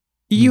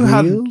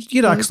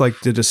 You'd acts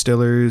like the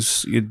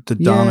Distillers, the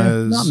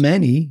Donnas. Not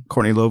many.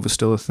 Courtney Love was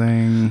still a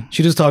thing.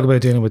 She does talk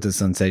about dealing with the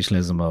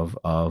sensationalism of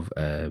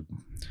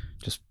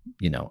just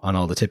on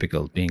all the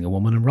typical being a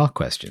woman in rock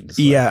questions.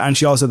 Yeah, and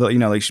she also, like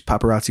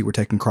paparazzi were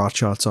taking crotch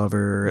shots of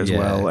her as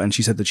well, and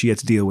she said that she had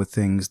to deal with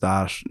things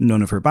that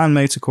none of her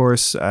bandmates, of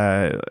course,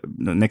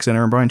 Nick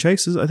Sinner and Brian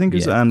Chase, I think,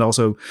 and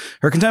also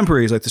her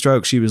contemporaries, like the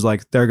Strokes. She was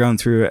like, they're going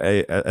through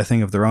a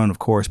thing of their own, of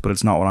course, but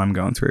it's not what I'm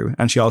going through.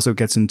 And she also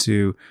gets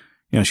into,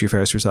 she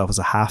refers to herself as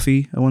a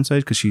halfie at one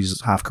stage because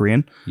she's half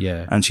Korean.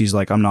 Yeah, and she's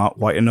like, I'm not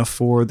white enough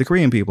for the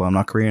Korean people. I'm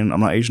not Korean. I'm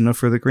not Asian enough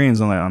for the Koreans.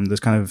 I'm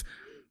this kind of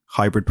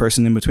hybrid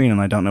person in between,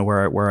 and I don't know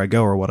where I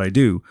go or what I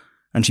do.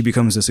 And she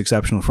becomes this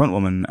exceptional front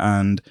woman,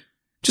 and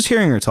just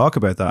hearing her talk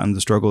about that and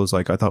the struggles,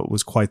 like, I thought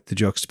was quite the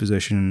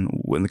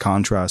juxtaposition in the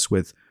contrast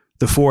with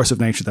the force of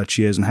nature that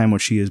she is and how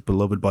much she is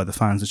beloved by the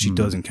fans that she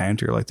does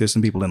encounter. Like, there's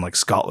some people in like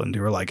Scotland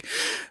who are like,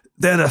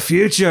 they're the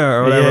future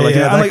or whatever.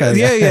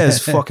 It's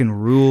fucking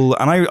rule.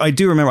 And I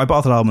do remember I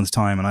bought that album at the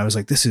time, and I was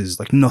like, this is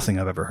like nothing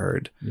I've ever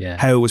heard. Yeah,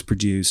 how it was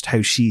produced,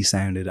 how she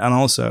sounded, and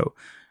also,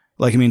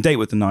 like, I mean, Date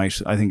with the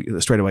Night, I think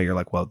straight away you're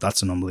like, well,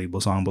 that's an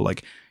unbelievable song. But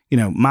like,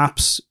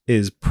 Maps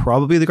is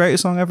probably the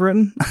greatest song ever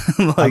written.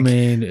 Like, I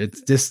mean,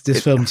 this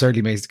film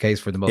certainly makes the case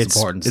for the most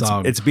important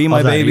song. It's Be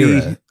My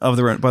Baby by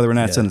the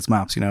Ronettes, and it's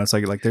Maps. It's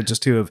like they're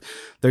just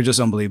they're just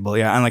unbelievable.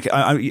 Yeah, and like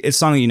it's a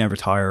song that you never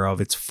tire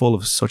of. It's full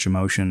of such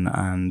emotion,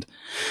 and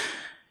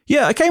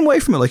yeah, I came away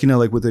from it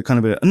like with a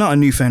kind of not a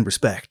newfound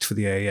respect for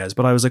the AES,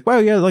 but I was like, wow,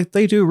 yeah, like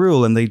they do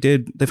rule, and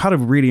they've had a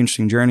really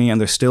interesting journey,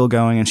 and they're still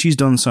going, and she's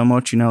done so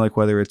much, like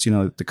whether it's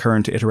the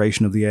current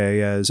iteration of the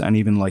AES, and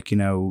even like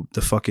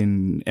the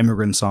fucking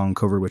Immigrant song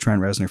covered with Trent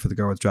Reznor for The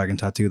Girl with Dragon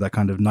Tattoo, that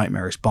kind of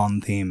nightmarish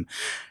Bond theme.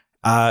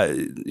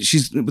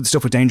 She's with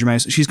stuff with Danger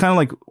Mouse. She's kind of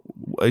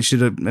like, she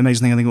did an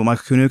amazing thing, I think, with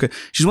Michael Kiwanuka.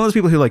 She's one of those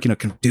people who like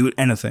can do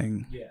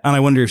anything, and I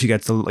wonder if she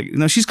gets to like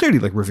she's clearly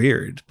like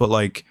revered, but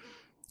like.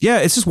 Yeah,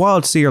 it's just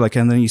wild to see her, like,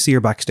 and then you see her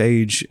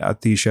backstage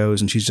at these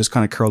shows, and she's just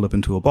kind of curled up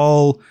into a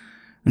ball,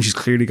 and she's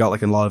clearly got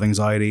like a lot of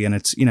anxiety, and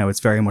it's, it's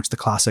very much the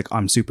classic,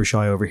 I'm super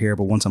shy over here,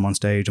 but once I'm on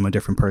stage, I'm a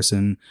different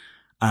person.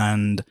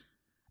 And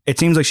it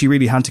seems like she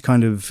really had to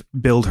kind of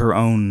build her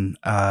own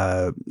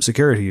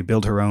security,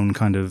 build her own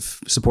kind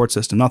of support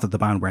system. Not that the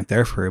band weren't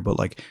there for her, but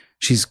like,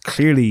 she's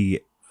clearly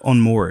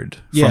unmoored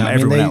from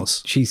everyone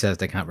else. She says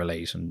they can't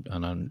relate, and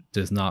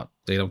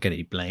they don't get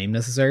any blame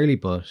necessarily,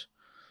 but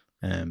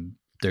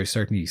there's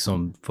certainly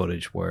some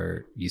footage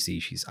where you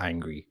see she's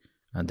angry,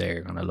 and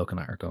they're kind of looking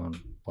at her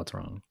going, what's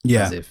wrong?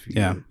 Yeah. As if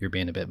you're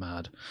being a bit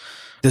mad.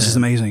 This is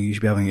amazing. You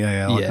should be having,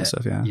 all that kind of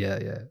stuff. Yeah.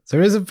 So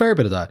there is a fair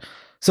bit of that.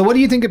 So what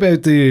do you think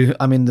about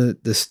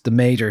the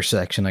major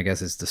section, I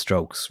guess, is the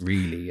Strokes,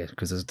 really,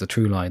 because it's the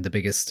true line, the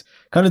biggest,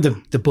 kind of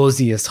the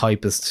buzziest,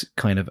 hypest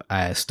kind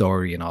of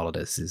story in all of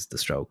this is the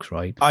Strokes,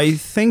 right? I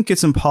think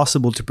it's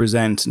impossible to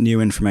present new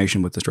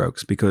information with the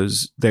Strokes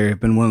because they've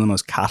been one of the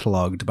most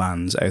catalogued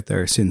bands out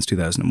there since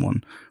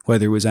 2001,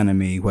 whether it was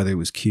NME, whether it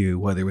was Q,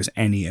 whether it was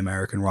any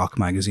American rock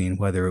magazine,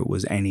 whether it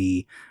was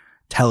any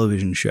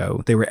television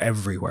show. They were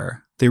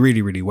everywhere. They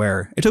really, really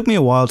were. It took me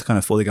a while to kind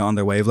of fully get on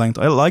their wavelength.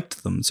 I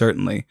liked them,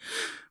 certainly.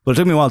 But it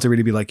took me a while to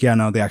really be like, yeah,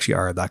 no, they actually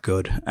are that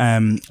good.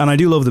 And I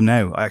do love them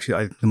now.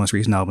 The most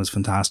recent album is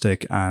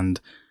fantastic.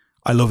 And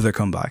I love their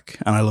comeback.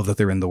 And I love that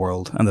they're in the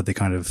world and that they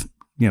kind of,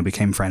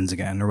 became friends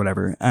again or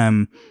whatever.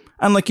 And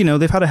like,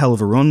 they've had a hell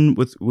of a run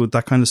with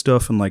that kind of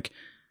stuff. And like,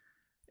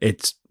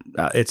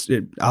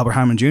 Albert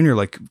Hammond Jr.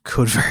 like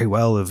could very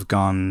well have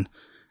gone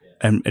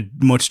a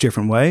much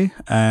different way,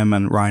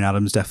 and Ryan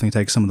Adams definitely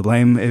takes some of the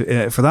blame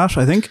for that,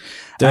 I think.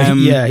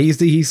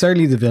 He's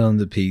certainly the villain of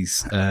the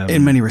piece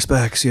in many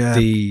respects. Yeah,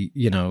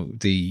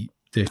 the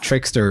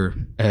trickster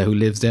who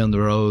lives down the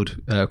road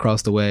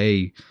across the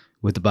way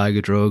with the bag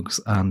of drugs,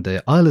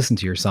 and I listen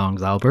to your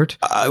songs, Albert.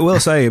 I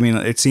will say,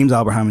 it seems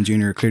Albert Hammond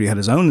Jr. clearly had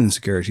his own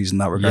insecurities in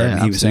that regard.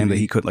 Yeah, he was saying that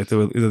he could, like,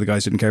 the other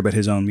guys didn't care about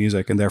his own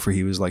music, and therefore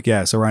he was like,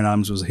 so Ryan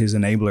Adams was his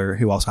enabler,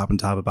 who also happened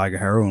to have a bag of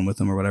heroin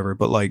with him or whatever.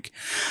 But like,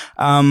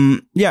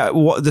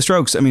 the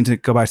Strokes, to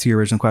go back to your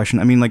original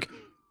question, like,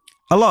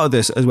 a lot of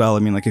this as well,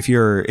 like, if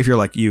you're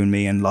like you and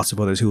me and lots of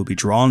others who will be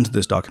drawn to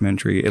this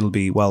documentary, it'll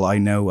be, well, I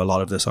know a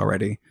lot of this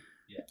already.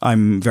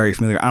 I'm very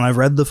familiar, and I've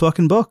read the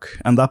fucking book,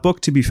 and that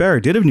book, to be fair,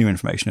 did have new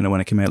information in it when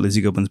it came out.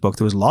 Lizzie Goodwin's book,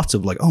 there was lots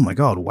of like, oh my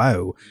god,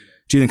 wow,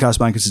 Julian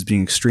Casablancas is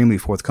being extremely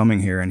forthcoming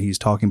here, and he's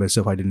talking about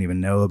stuff I didn't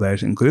even know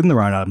about, including the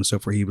Ryan Adams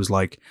stuff, where he was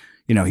like,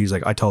 he's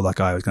like, I told that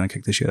guy I was going to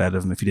kick the shit out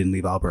of him if he didn't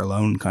leave Albert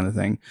alone, kind of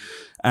thing.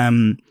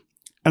 And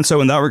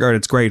so in that regard,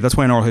 it's great. That's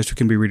why an oral history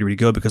can be really, really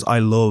good, because I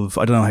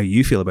don't know how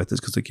you feel about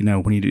this, because like,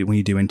 when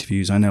you do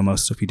interviews, I know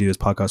most stuff you do is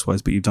podcast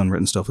wise, but you've done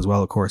written stuff as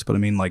well, of course. But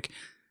like,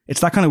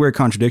 it's that kind of weird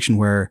contradiction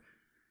where,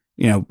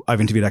 I've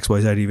interviewed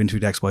XYZ, you've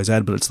interviewed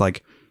XYZ, but it's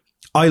like,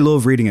 I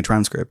love reading a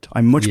transcript. I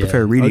much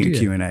prefer reading a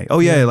Q&A. Oh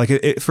yeah, like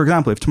for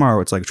example, if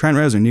tomorrow it's like Trent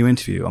Reznor new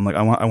interview, I'm like,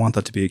 I want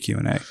that to be a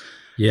Q&A.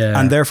 Yeah.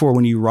 And therefore,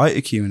 when you write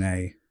a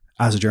Q&A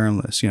as a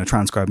journalist,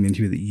 transcribing the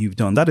interview that you've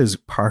done, that is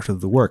part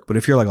of the work. But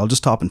if you're like, I'll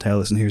just stop and tell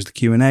this, and here's the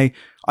Q&A,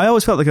 I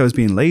always felt like I was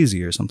being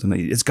lazy or something.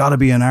 It's got to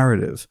be a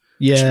narrative.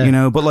 Yeah. You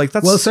know, but like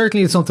that's... Well,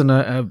 certainly it's something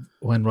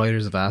when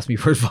writers have asked me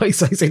for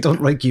advice, I say don't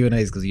write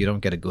Q&As because you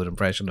don't get a good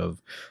impression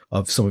of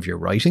some of your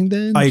writing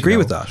then. I agree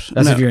with that.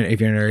 That's if you're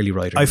an early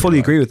writer. I fully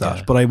agree with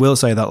that. But I will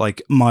say that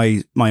like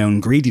my own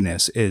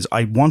greediness is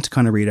I want to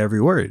kind of read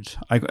every word.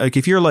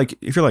 If you're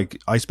like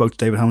I spoke to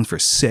David Holmes for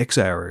 6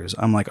 hours,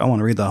 I'm like, I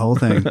want to read that whole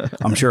thing.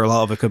 I'm sure a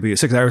lot of it could be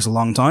 6 hours, a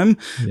long time.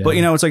 Yeah. But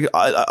you know, it's like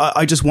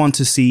I just want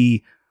to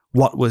see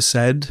what was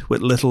said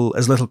with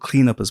as little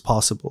cleanup as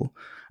possible.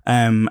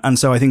 And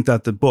so I think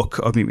that the book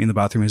of Meet Me in the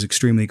Bathroom is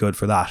extremely good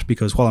for that,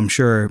 because while I'm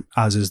sure,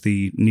 as is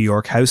the New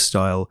York House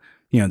style,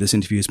 you know, this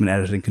interview has been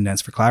edited and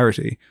condensed for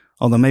clarity,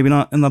 although maybe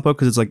not in that book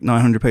because it's like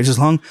 900 pages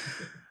long.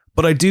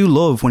 But I do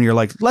love when you're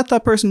like, let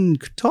that person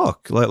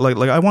talk. Like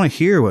I want to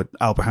hear what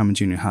Albert Hammond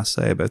Jr. has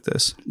to say about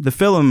this. The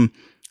film,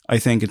 I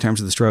think, in terms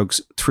of the Strokes,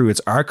 through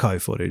its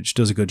archive footage,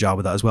 does a good job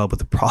of that as well. But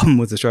the problem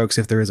with the Strokes,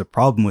 if there is a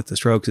problem with the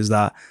Strokes, is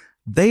that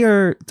they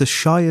are the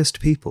shyest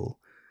people.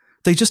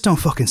 They just don't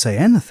fucking say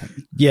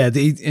anything. Yeah,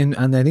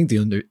 and I think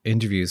the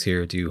interviews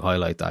here do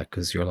highlight that,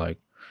 because you're like...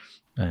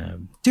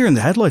 deer in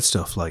the headlight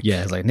stuff, like...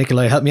 Yeah, it's like,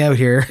 Nikolai, help me out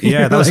here.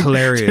 Yeah, that was like,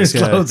 hilarious.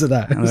 There's loads of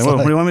that. Like,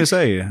 what do you want me to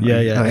say? Yeah,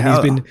 yeah. Like, and he's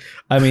been...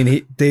 I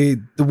mean,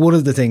 one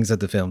of the things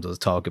that the film does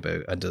talk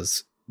about and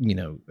does, you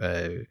know,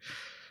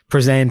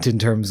 present in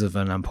terms of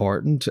an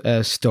important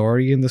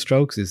story in the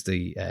Strokes is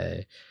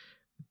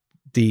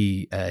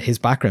his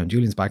background,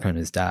 Julian's background,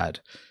 his dad...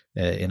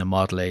 in a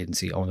model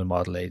agency, owned a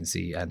model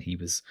agency, and he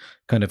was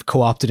kind of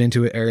co-opted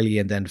into it early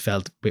and then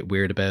felt a bit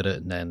weird about it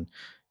and then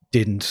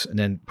didn't, and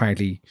then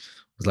apparently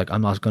was like,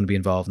 I'm not going to be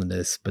involved in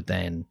this. But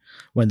then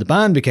when the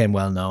band became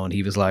well known,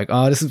 he was like,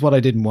 oh, this is what I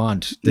didn't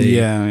want,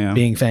 the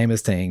being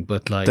famous thing.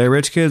 But like, they're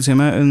rich kids who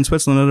met in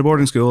Switzerland at a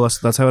boarding school.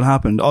 That's how it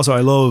happened. Also,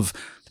 I love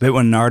the bit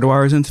when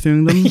Nardwuar is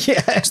interviewing them.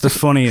 Yeah, it's the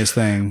funniest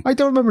thing. I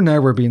don't remember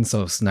Nardwuar being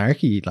so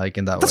snarky like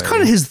in that That's way.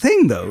 kind of his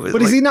thing though. But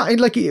like, is he not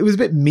like, it was a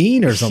bit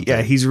mean or something?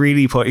 Yeah, he's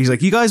really he's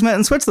like, you guys met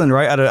in Switzerland,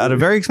 right? At a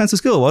very expensive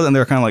school, was? And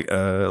they're kind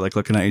of like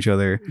looking at each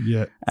other.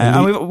 Yeah,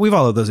 and we've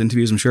all had those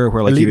interviews, I'm sure,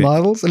 where like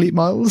elite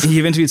models.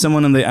 You've interviewed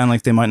someone and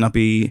they might not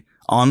be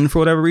on for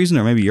whatever reason,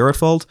 or maybe you're at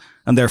fault,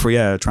 and therefore,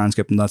 a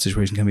transcript in that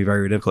situation can be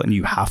very difficult, and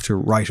you have to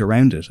write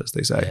around it, as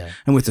they say. Yeah.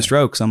 And with the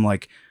Strokes, I'm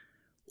like,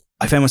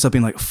 I found myself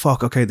being like,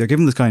 fuck, okay, they're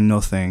giving this guy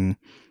nothing.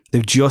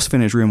 They've just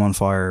finished Room on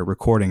Fire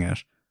recording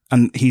it.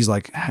 And he's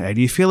like, how do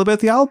you feel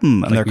about the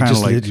album? And like, they're kind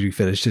of like, literally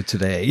finished it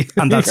today.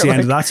 And that's the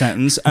end of that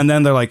sentence. And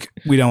then they're like,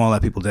 we don't want to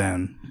let people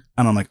down.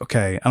 And I'm like,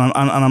 okay. And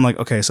I'm like,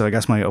 okay, so I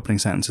guess my opening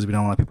sentence is we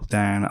don't want to let people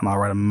down. And I'll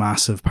write a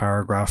massive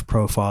paragraph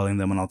profiling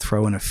them, and I'll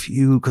throw in a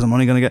few because I'm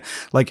only going to get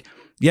like,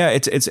 yeah,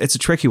 it's a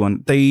tricky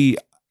one.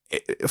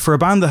 For a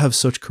band that have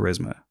such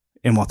charisma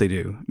in what they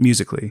do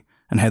musically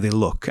and how they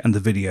look and the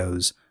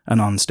videos and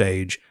on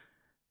stage,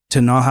 to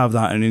not have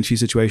that in an interview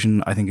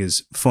situation, I think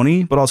is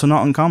funny, but also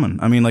not uncommon.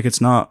 I mean, like, it's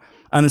not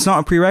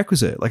a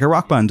prerequisite. Like, a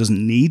rock band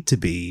doesn't need to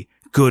be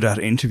good at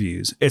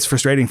interviews. It's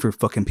frustrating for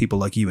fucking people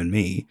like you and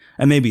me,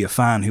 and maybe a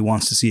fan who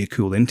wants to see a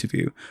cool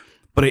interview.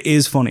 But it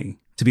is funny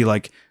to be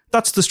like,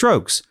 that's the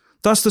Strokes.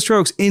 That's the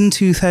Strokes in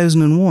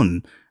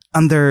 2001.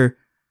 And they're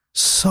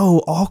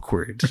so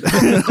awkward.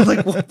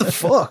 Like, what the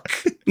fuck?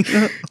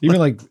 Even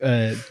like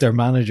their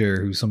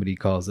manager, who somebody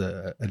calls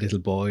a little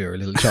boy or a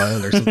little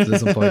child or something at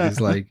some point,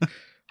 is like,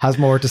 has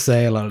more to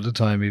say a lot of the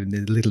time, even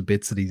the little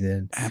bits that he's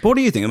in. But what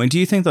do you think? I mean, do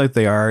you think that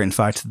they are, in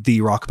fact,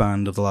 the rock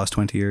band of the last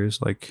 20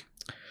 years? Like,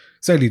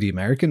 certainly the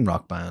American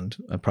rock band,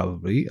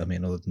 probably. I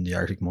mean, other than the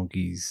Arctic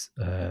Monkeys,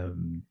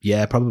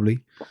 yeah, probably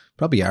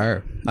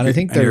are. And I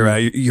think they're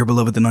your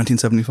beloved the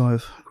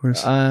 1975, of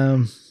course.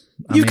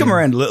 You've come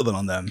around a little bit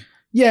on them.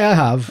 Yeah, I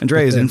have.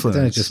 Andrea's influence.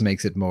 Then it just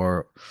makes it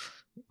more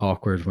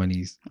awkward when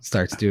he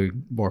starts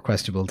doing more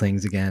questionable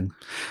things again.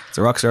 It's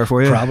a rock star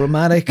for you.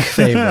 Problematic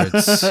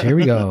favorites. Here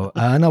we go.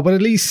 No, but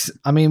at least,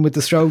 I mean, with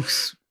the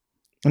Strokes,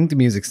 I think the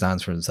music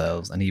stands for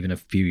themselves. And even a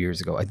few years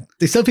ago,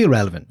 they still feel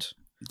relevant.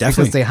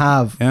 Definitely. Because they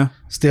have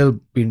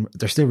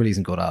they're still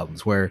releasing good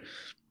albums. Where,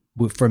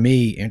 for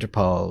me,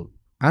 Interpol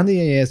and the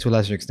AAS to a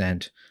lesser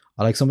extent,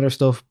 I like some of their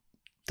stuff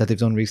that they've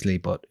done recently,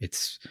 but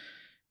it's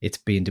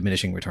been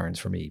diminishing returns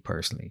for me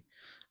personally.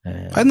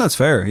 I think that's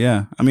fair.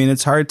 Yeah, I mean,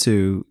 it's hard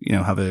to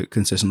have a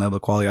consistent level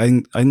of quality.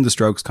 I think the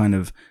Strokes kind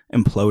of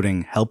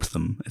imploding helped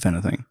them, if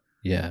anything.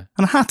 Yeah,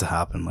 and it had to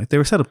happen. Like, they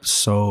were set up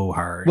so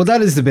hard. Well,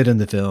 that is the bit in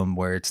the film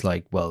where it's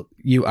like, well,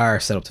 you are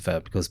set up to fail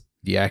because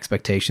the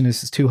expectation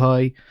is too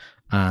high,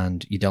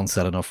 and you don't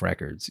sell enough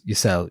records. You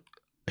sell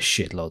a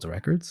shitload of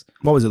records.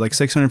 What was it, like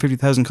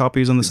 650,000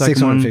 copies on the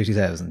second one?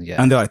 650,000,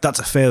 yeah. And they're like, that's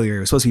a failure.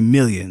 It was supposed to be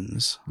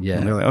millions. Yeah,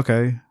 and they're like,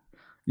 okay,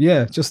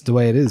 yeah, just the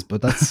way it is.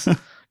 But that's.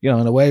 In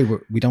a way,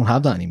 we don't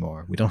have that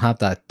anymore. We don't have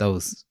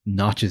those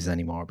notches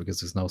anymore because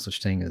there's no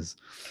such thing as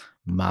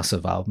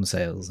massive album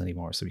sales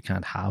anymore. So we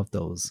can't have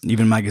those.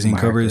 Even magazine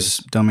covers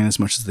don't mean as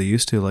much as they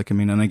used to. Like, I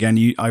mean, and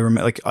again, I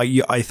remember, like,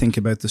 I think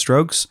about the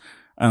Strokes,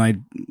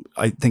 and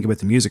I think about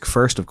the music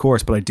first, of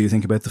course, but I do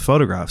think about the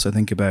photographs. I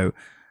think about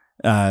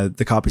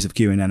the copies of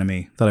Q and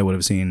Enemy that I would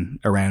have seen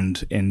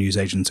around in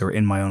newsagents or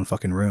in my own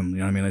fucking room. You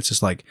know what I mean? It's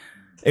just like,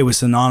 it was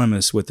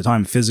synonymous with the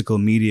time. Physical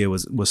media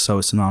was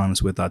so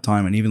synonymous with that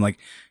time. And even like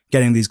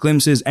getting these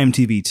glimpses,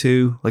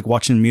 MTV2, like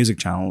watching music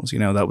channels, you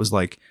know, that was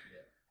like,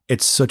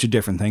 it's such a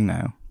different thing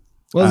now.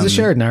 Well, there's a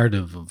shared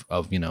narrative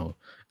of, you know,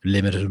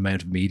 limited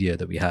amount of media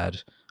that we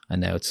had.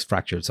 And now it's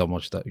fractured so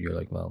much that you're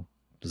like, well,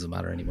 doesn't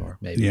matter anymore.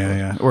 Maybe.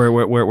 Yeah.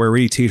 We're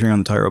really teetering on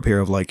the tightrope here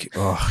of like,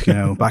 oh, you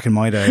know, back in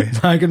my day.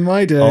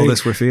 All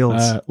this were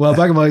fields. Well,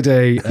 back in my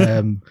day,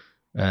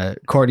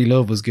 Courtney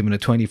Love was given a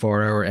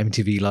 24-hour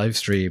MTV live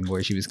stream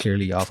where she was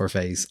clearly off her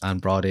face and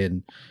brought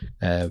in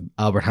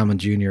Albert Hammond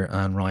Jr.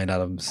 and Ryan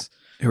Adams,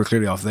 who were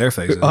clearly off their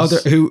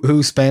faces.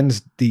 Who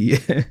spend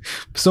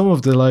some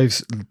of the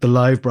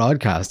live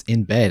broadcast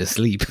in bed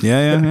asleep.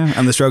 Yeah.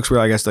 And the Strokes were,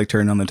 I guess, like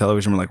turned on the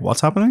television and were like, what's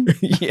happening?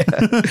 Yeah.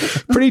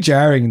 Pretty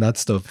jarring, that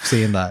stuff,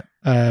 seeing that.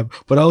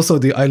 But also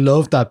I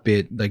love that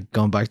bit, like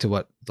going back to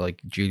what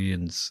like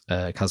Julian's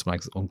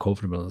Casablanca's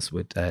uncomfortableness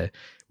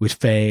with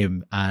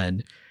fame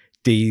and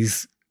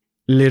these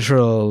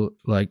literal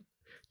like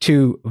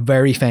two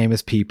very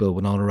famous people,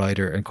 Winona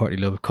Ryder and Courtney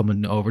Love,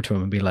 coming over to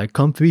him and being like,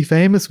 come be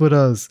famous with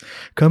us,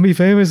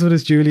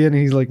 Julian.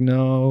 And he's like,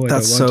 no,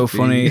 that's so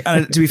funny.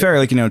 And to be fair,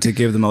 like, you know, to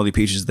give the Moldy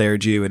Peaches their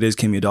due, it is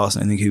Kimya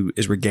Dawson, I think, who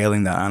is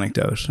regaling that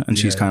anecdote. And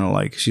she's kind of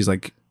like, she's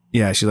like,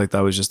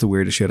 that was just the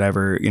weirdest shit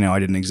ever. You know, I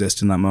didn't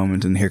exist in that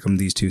moment. And here come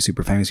these two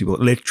super famous people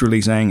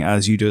literally saying,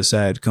 as you just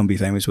said, come be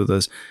famous with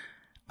us.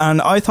 And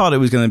I thought it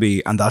was going to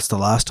be, and that's the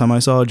last time I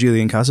saw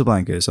Julian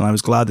Casablancas. And I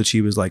was glad that she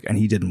was like, and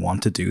he didn't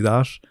want to do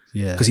that.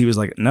 Yeah. Because he was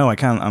like, no, I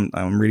can't.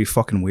 I'm really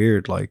fucking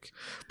weird. Like,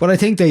 but I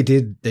think they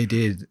did.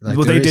 Like,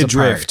 well, they did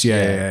drift.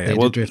 Yeah. They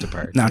did drift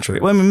apart. Naturally.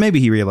 Well, I mean, maybe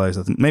he realized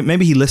that.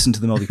 Maybe he listened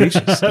to the Moldy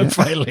Peaches.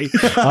 Finally.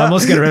 I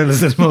must get around to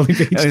the Moldy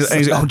Peaches. And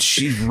he's like, oh,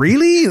 gee,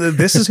 really?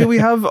 This is who we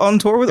have on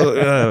tour with?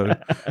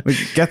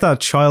 Get that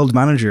child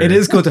manager. It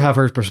is good to have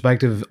her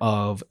perspective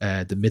of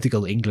the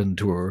Mythical England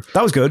tour.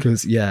 That was good.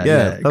 Yeah,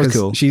 that was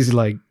cool. She's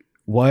like,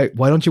 why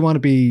don't you want to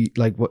be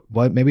like,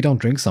 why maybe don't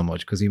drink so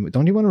much, because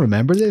don't you want to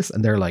remember this?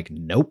 And they're like,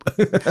 nope.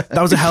 That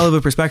was a hell of a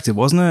perspective,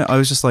 wasn't it? I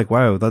was just like,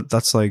 wow,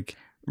 that's like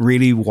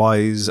really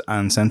wise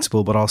and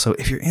sensible. But also,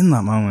 if you're in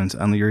that moment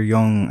and you're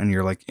young and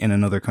you're like in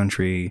another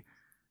country,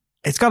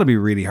 it's got to be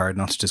really hard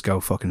not to just go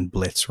fucking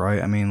blitz,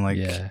 right? I mean, like,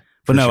 yeah.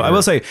 But no, sure. I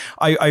will say,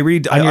 I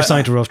read... And you're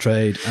signed to Rough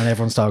Trade, and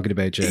everyone's talking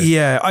about you.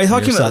 Yeah, I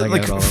thought,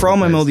 like, from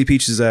my Moldy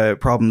Peaches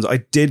problems, I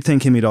did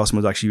think Kimya Dawson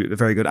was actually a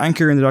very good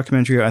anchor in the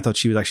documentary. I thought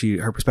she was actually,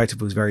 her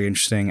perspective was very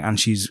interesting, and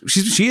she is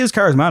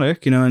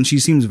charismatic, you know, and she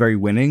seems very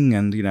winning,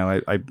 and, you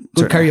know,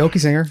 Good karaoke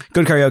singer.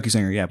 Good karaoke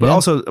singer, yeah. But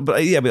also,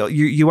 but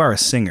you are a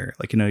singer.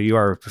 Like, you know, you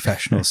are a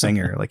professional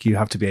singer. Like, you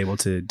have to be able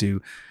to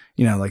do...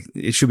 You know, like,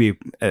 it should be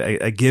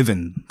a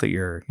given that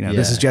you're, you know,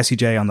 this is Jessie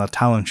J on that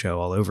talent show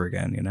all over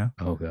again, you know?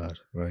 Oh, God.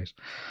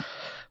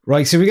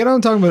 Right. So we get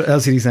on talking about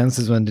LCD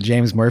Senses when the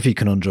James Murphy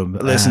conundrum.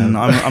 Listen,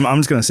 I'm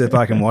just going to sit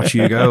back and watch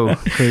you go.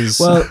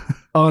 Well,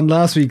 on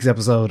last week's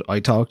episode,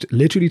 I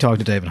literally talked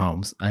to David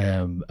Holmes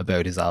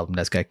about his album,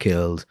 Let's Get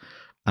Killed.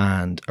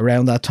 And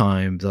around that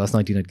time, so that's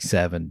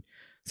 1997.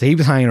 So he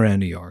was hanging around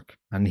New York,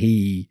 and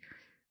he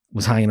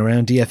was hanging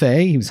around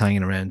DFA, he was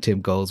hanging around Tim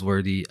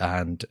Goldsworthy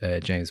and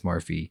James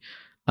Murphy.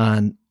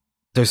 And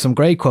there's some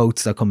great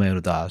quotes that come out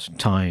of that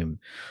time.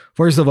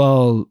 First of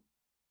all,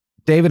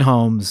 David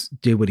Holmes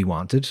did what he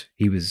wanted.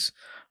 He was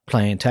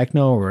playing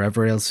techno or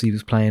wherever else he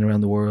was playing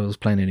around the world. He was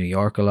playing in New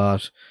York a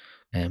lot.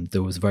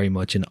 There was very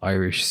much an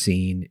Irish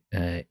scene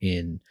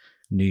in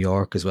New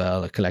York as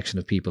well, a collection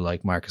of people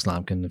like Marcus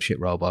Lampkin of Shit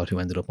Robot, who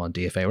ended up on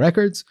DFA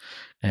Records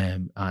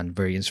and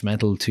very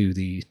instrumental to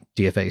the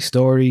DFA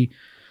story.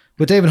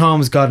 But David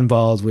Holmes got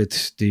involved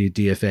with the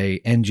DFA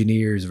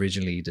engineers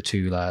originally, the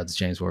two lads,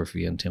 James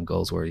Murphy and Tim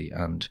Goldsworthy.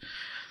 And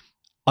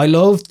I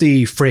love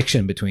the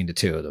friction between the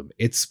two of them.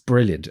 It's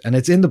brilliant. And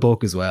it's in the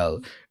book as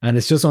well. And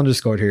it's just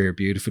underscored here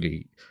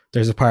beautifully.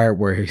 There's a part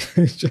where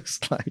he's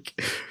just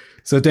like...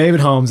 So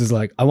David Holmes is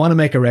like, I want to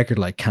make a record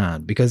like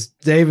Can, because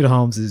David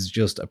Holmes is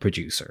just a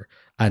producer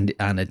and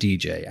a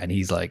DJ. And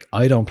he's like,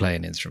 I don't play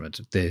an instrument.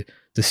 The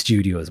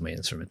studio is my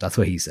instrument. That's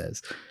what he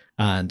says.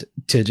 And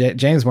to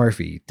James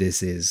Murphy,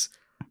 this is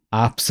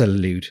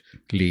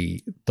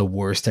absolutely the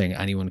worst thing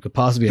anyone could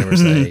possibly ever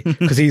say,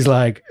 because he's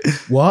like,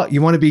 what?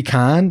 You want to be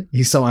Can?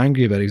 He's so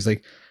angry about it. He's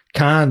like,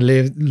 Can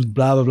lived,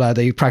 blah, blah, blah.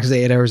 They practiced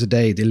 8 hours a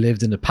day. They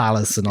lived in a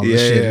palace and all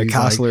this shit. Yeah,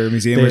 castle or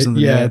museum or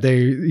something.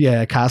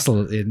 A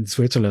castle in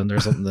Switzerland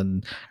or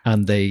something.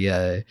 and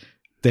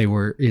they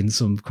were in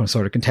some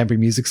sort of contemporary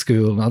music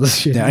school and all this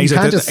shit. Yeah, you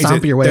can't just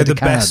sample your way to They're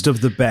the best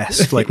of the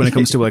best, like when it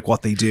comes to like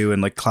what they do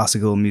and like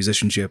classical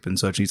musicianship and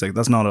such. He's like,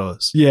 that's not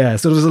us. Yeah,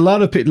 so there's a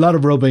lot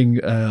of rubbing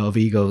of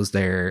egos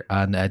there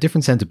and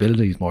different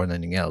sensibilities more than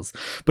anything else.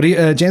 But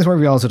James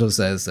Murphy also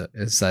says that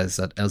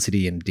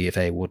LCD and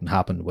DFA wouldn't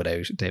happen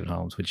without David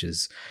Holmes, which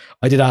is,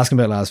 I did ask him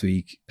about last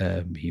week.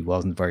 He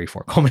wasn't very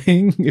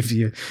forthcoming. If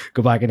you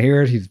go back and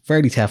hear it, he's a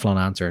fairly Teflon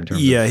answer in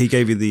terms of... Yeah, he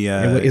gave you the...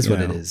 it is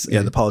what it is.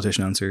 Yeah, the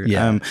politician answer.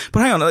 Yeah. But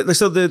hang on,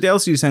 so the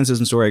LCD Sound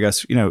System story, I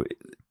guess, you know,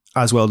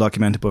 as well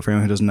documented, but for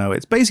anyone who doesn't know,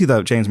 it's basically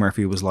that James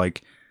Murphy was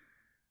like,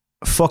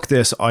 fuck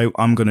this,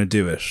 I'm going to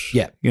do it.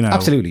 Yeah, you know,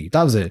 absolutely.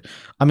 That was it.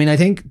 I mean, I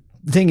think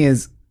the thing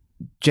is,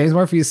 James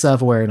Murphy is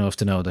self-aware enough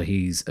to know that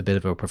he's a bit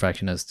of a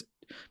perfectionist,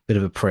 bit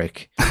of a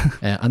prick,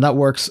 and that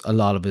works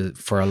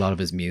for a lot of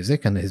his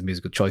music and his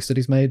musical choice that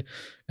he's made.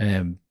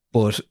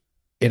 But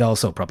it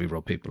also probably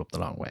rubbed people up the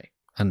wrong way.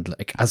 And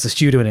like, as a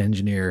studio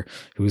engineer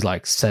who's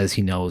like says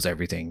he knows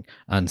everything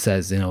and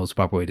says he knows the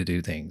proper way to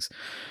do things,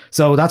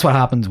 so that's what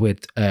happens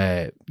with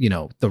the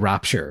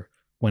Rapture.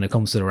 When it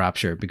comes to the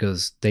Rapture,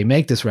 because they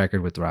make this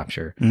record with the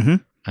Rapture,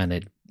 and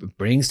it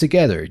brings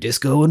together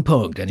disco and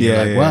punk, and you're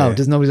like, wow,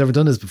 nobody's ever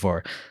done this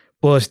before.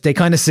 But they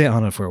kind of sit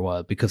on it for a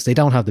while because they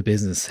don't have the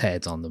business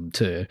heads on them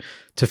to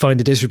find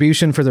the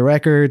distribution for the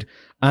record.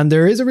 And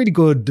there's really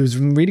good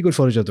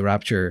footage of the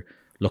Rapture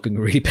looking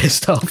really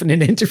pissed off in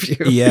an interview.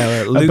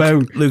 Yeah,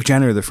 Luke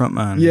Jenner, the front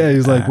man. Yeah,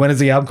 he's like, when is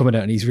the album coming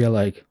out? And he's real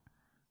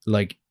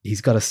like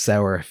he's got a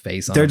sour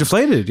face on. They're him.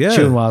 Deflated, yeah.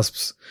 Chewing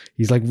wasps.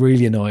 He's like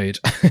really annoyed.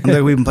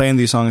 And we've been playing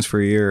these songs for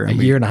a year. A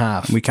year and a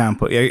half. We can't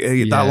put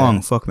that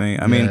long. Fuck me.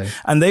 I mean,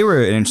 and they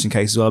were an interesting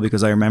case as well,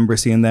 because I remember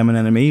seeing them in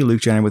NME,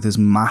 Luke Jenner with his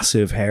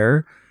massive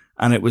hair,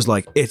 and it was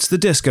like, it's the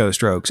Disco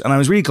Strokes. And I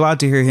was really glad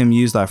to hear him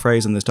use that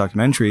phrase in this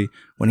documentary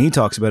when he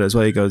talks about it as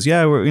well. He goes,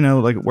 yeah,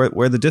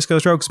 we're the Disco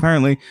Strokes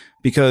apparently,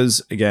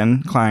 because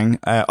again, Clang,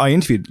 I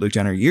interviewed Luke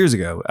Jenner years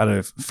ago at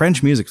a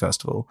French music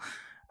festival.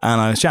 And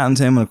I was chatting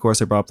to him, and of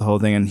course I brought up the whole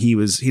thing, and he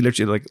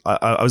literally like,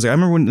 I was like, I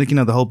remember when, like, you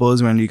know, the whole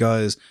buzz around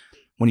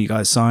when you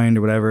guys signed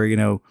or whatever, you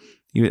know,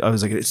 I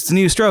was like, it's the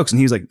new Strokes. And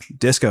he was like,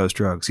 Disco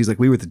Strokes. He's like,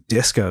 we were the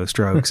Disco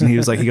Strokes. And he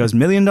was like, he goes, $1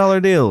 million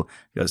deal.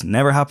 He goes,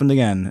 never happened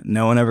again.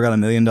 No one ever got $1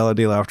 million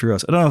deal after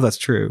us. I don't know if that's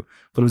true,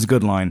 but it was a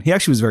good line. He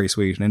actually was very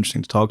sweet and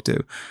interesting to talk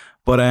to.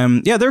 But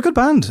yeah, they're a good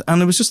band.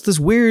 And it was just this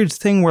weird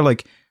thing where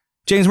like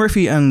James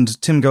Murphy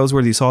and Tim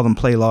Goldsworthy saw them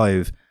play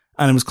live,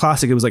 and it was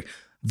classic. It was like,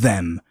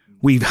 them.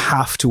 We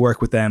have to work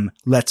with them.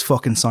 Let's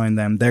fucking sign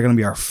them. They're going to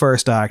be our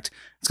first act.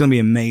 It's going to be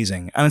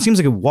amazing. And it seems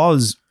like it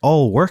was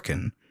all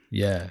working.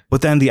 Yeah.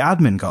 But then the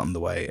admin got in the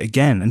way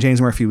again. And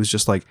James Murphy was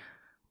just like,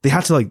 they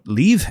had to like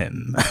leave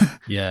him.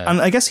 Yeah.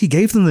 And I guess he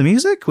gave them the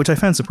music, which I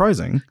found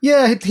surprising.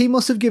 Yeah, he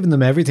must have given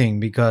them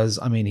everything because,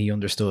 I mean, he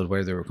understood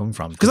where they were coming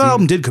from. Because that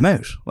album did come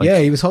out. Like, yeah,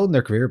 he was holding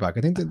their career back.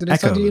 I think, did they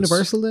sign to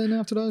Universal then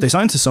after that? They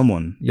signed to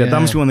someone. Yeah, that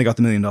must be when they got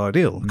the $1 million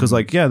deal. Because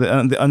like,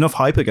 yeah, enough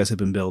hype, I guess, had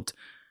been built.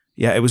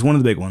 Yeah, it was one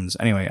of the big ones.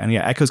 Anyway, and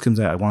yeah, Echoes comes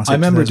out. I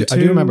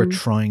do remember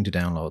trying to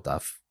download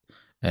that.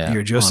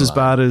 You're just online. As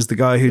bad as the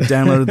guy who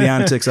downloaded the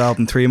Antics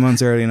album 3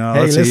 months early. No,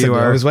 hey, listen,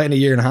 I was waiting a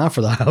year and a half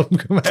for that album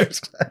to come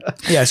out.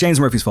 Yeah, it's James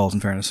Murphy's fault,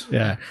 in fairness.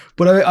 Yeah,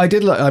 but I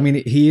did. I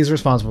mean, he is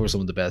responsible for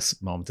some of the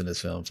best moments in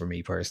this film for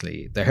me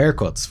personally. The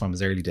haircuts from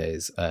his early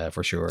days,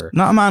 for sure.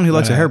 Not a man who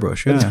likes a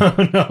hairbrush.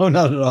 Yeah. No,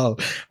 not at all.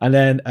 And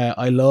then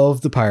I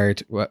love the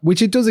part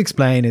which it does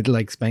explain. It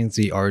like explains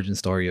the origin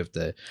story of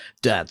the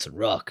dance and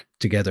rock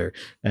together,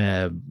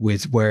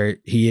 with where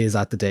he is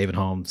at the David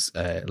Holmes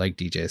like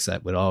DJ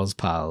set with all his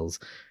pals.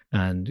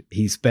 And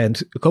he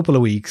spent a couple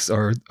of weeks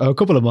or a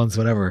couple of months,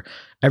 whatever.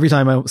 Every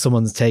time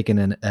someone's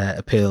taken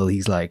a pill,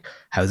 he's like,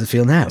 how's it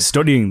feel now?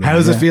 Studying them.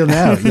 How's it feel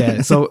now?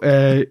 Yeah. So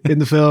in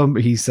the film,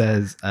 he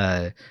says,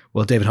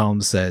 well, David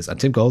Holmes says, and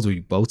Tim Goldsworthy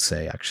both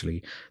say,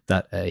 actually,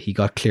 that he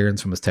got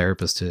clearance from his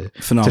therapist to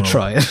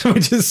try it,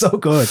 which is so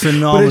good.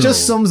 Phenomenal. But it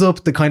just sums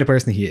up the kind of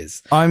person he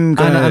is. And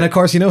of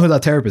course, you know who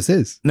that therapist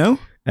is. No?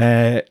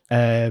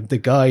 The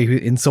guy who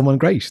in Someone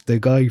Great, the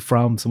guy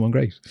from Someone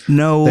Great.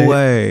 No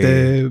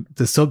way.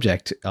 The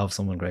subject of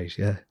Someone Great.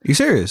 Yeah. Are you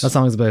serious? That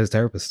song is about his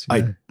therapist. Yeah.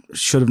 I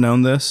should have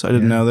known this. I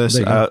didn't know this.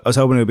 I was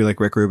hoping it would be like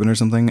Rick Rubin or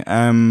something.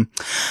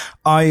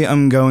 I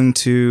am going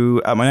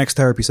to at my next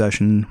therapy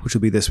session, which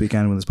will be this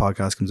weekend when this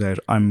podcast comes out.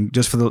 I'm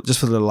just for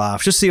the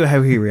laugh, just see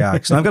how he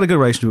reacts. And I've got a good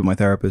relationship with my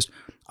therapist.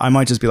 I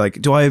might just be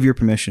like, do I have your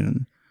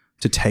permission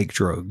to take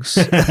drugs?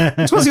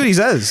 I suppose see what he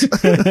says.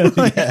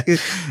 Yeah.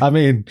 I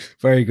mean,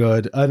 very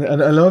good. And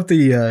I love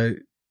the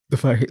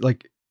fact,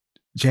 like,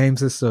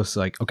 James is just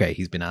like, okay,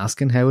 he's been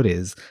asking how it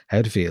is, how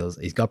it feels.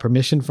 He's got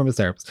permission from his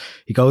therapist.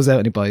 He goes out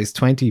and he buys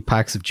 20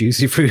 packs of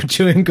juicy fruit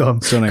chewing gum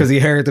because he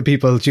heard the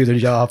people chew their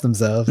jaw off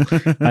themselves.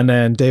 And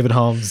then David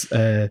Holmes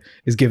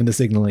is given the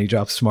signal and he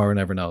drops Tomorrow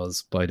Never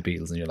Knows by the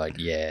Beatles. And you're like,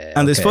 yeah.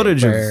 And there's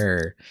footage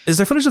is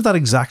there footage of that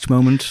exact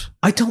moment?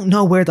 I don't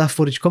know where that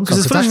footage comes from.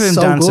 Because there's footage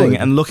of him dancing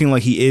and looking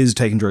like he is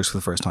taking drugs for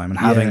the first time and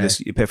having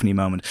this epiphany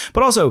moment.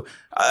 But also,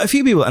 a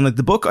few people, and like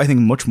the book, I think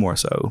much more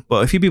so,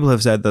 but a few people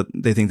have said that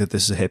they think that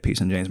this is a hit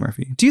piece on James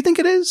Murphy. Do you think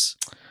it is?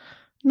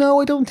 No,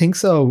 I don't think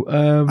so.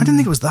 I didn't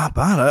think it was that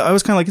bad. I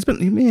was kind of like,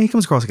 he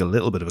comes across like a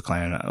little bit of a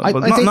clown.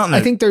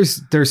 I think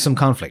there's some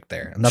conflict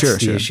there, and that's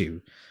the issue.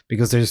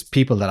 Because there's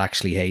people that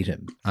actually hate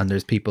him, and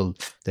there's people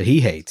that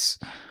he hates.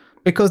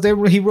 Because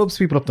he rubs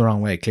people up the wrong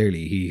way,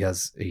 clearly.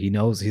 He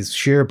knows his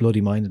sheer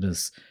bloody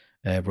mindedness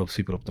rubs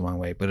people up the wrong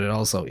way, but it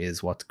also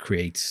is what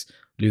creates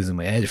Losing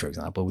My Edge, for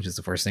example, which is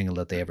the first single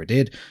that they ever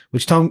did,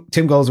 which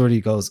Tim Goldsworthy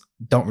goes,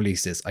 don't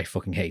release this, I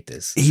fucking hate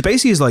this. He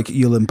basically is like,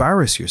 you'll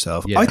embarrass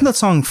yourself. I think that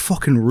song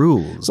fucking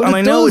rules. But and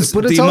I know it's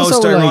the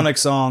most ironic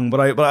song, but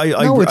it's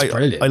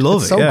brilliant. I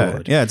love it's it. So yeah.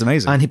 good. Yeah, it's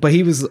amazing. But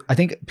he was, I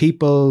think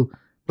people,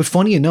 but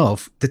funny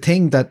enough, the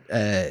thing that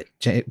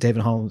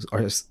David Holmes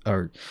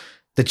or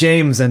the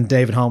James and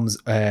David Holmes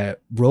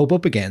rub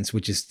up against,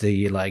 which is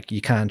the like,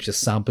 you can't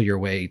just sample your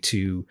way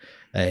to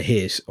a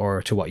hit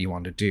or to what you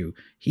want to do.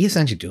 He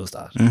essentially does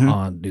that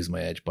on Losing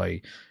My Edge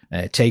by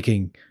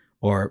taking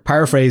or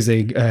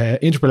paraphrasing,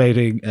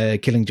 interpolating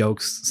Killing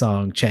Joke's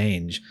song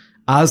Change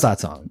as that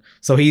song.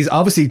 So he's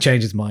obviously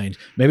changed his mind.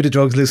 Maybe the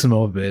drugs loosen him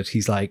up a bit.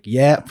 He's like,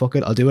 yeah, fuck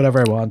it, I'll do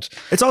whatever I want.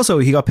 It's also,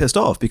 he got pissed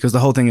off because the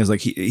whole thing is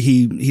like,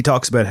 he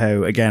talks about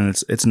how, again,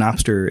 it's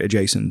Napster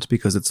adjacent,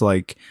 because it's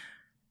like,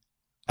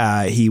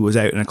 he was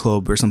out in a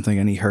club or something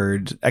and he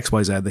heard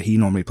XYZ that he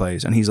normally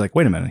plays, and he's like,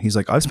 wait a minute, he's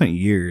like, I've spent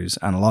years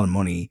and a lot of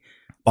money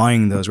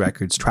buying those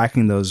records,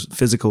 tracking those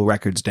physical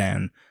records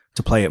down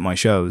to play at my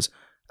shows,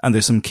 and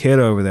there's some kid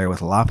over there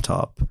with a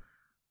laptop.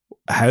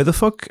 How the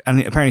fuck? And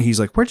apparently he's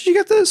like, where did you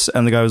get this?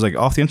 And the guy was like,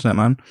 off the internet,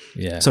 man.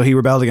 Yeah. So he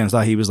rebelled against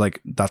that. He was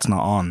like, that's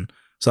not on.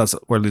 So that's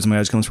where Losing My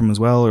Edge comes from as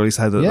well, or at least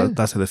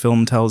that's how the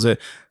film tells it.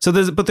 So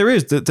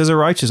there's a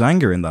righteous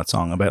anger in that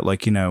song about,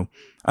 like, you know,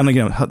 and like,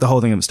 you know, the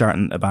whole thing of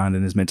starting a band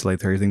in his mid to late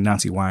 30s. I think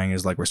Nancy Wang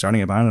is like, we're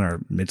starting a band in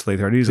our mid to late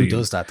 30s. Who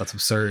does that? That's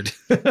absurd.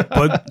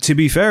 But to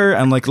be fair,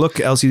 and like, look,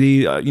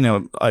 LCD, you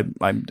know, I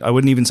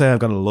wouldn't even say I've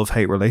got a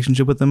love-hate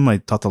relationship with them. I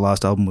thought the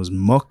last album was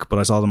muck, but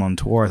I saw them on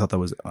tour. I thought that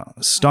was an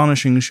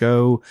astonishing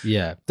show.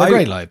 Yeah, they're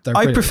great live.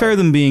 I prefer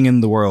them being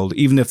in the world,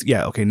 even if,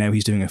 yeah, okay, now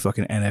he's doing a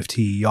fucking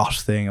NFT yacht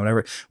thing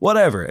or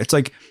whatever. It's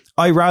like,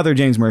 I rather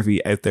James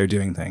Murphy out there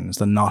doing things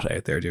than not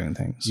out there doing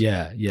things.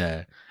 Yeah,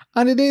 yeah.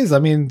 And it is. I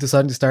mean,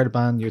 deciding to start a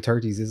band in your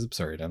 30s is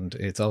absurd. And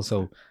it's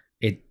also,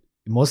 it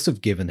must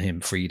have given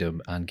him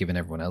freedom and given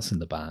everyone else in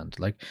the band.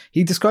 Like,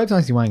 he describes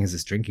Nancy Wang as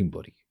his drinking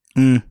buddy.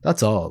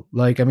 That's all.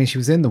 Like, I mean, she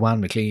was in the Juan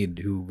McLean,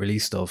 who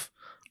released stuff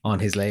on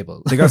his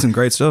label. They got some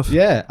great stuff.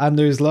 Yeah. And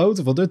there's loads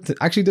of other,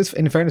 actually,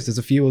 in fairness, there's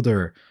a few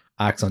other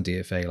acts on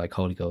DFA, like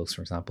Holy Ghost,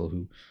 for example,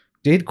 who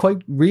did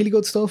quite really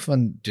good stuff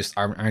and just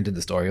aren't in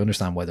the story. I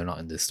understand why they're not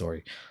in this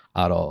story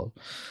at all.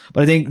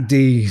 But I think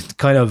the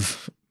kind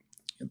of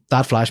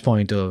that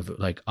flashpoint of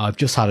like, I've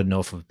just had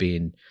enough of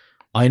being,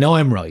 I know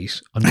I'm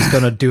right, I'm just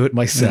going to do it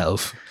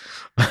myself.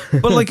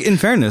 But like, in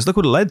fairness, look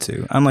what it led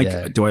to. And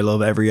like, do I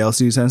love every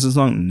LCD Senses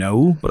song?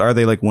 No. But are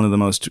they like one of the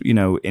most, you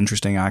know,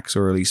 interesting acts,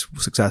 or at least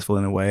successful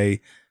in a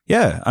way?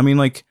 Yeah. I mean,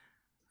 like,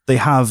 they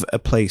have a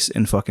place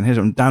in fucking hit.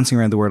 I'm dancing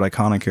around the word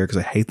iconic here because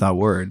I hate that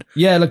word.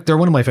 Yeah, look, they're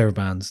one of my favorite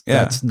bands.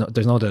 Yeah,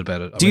 there's no doubt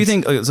about it. Do you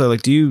think so?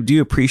 Like, do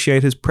you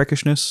appreciate his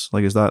prickishness?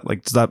 Like, is that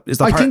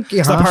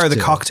part of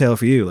the cocktail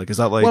for you? Like, is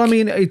that like? Well, I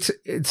mean, it's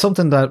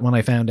something that when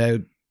I found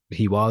out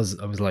I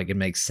was like, it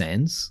makes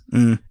sense.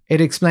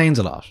 It explains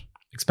a lot.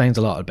 Explains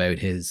a lot about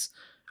his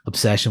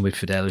obsession with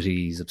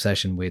fidelity, his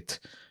obsession with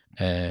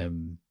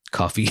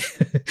coffee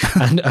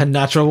and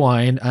natural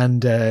wine,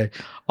 and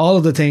all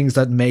of the things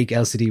that make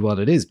LCD what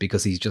it is,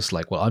 because he's just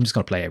like, well, I'm just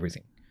going to play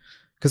everything,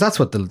 because that's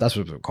what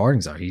the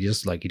recordings are. He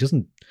just like,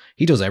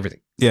 he does everything.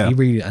 Yeah,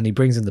 he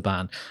brings in the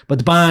band, but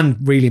the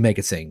band really make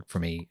it sing for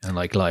me. And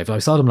like live, I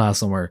saw them last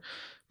summer,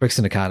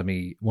 Brixton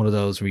Academy, one of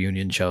those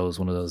reunion shows,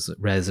 one of those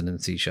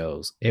residency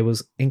shows. It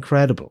was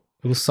incredible.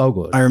 It was so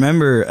good. I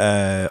remember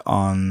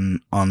on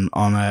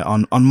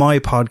my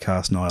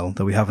podcast, Niall,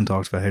 that we haven't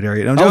talked about. How dare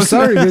you? No,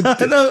 sorry.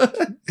 No.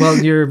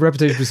 Well, your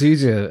reputation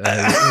precedes you.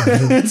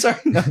 Sorry.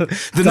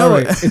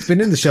 It's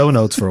been in the show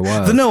notes for a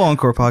while. The No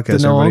Encore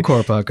podcast. The No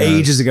Encore podcast.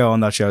 Ages ago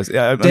on that show.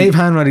 Dave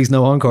Hanratty's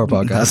No Encore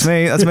podcast.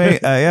 That's me.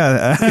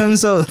 Yeah.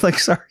 So, like,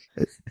 sorry.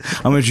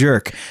 I'm a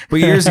jerk. But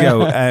years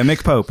ago,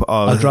 Mick Pope.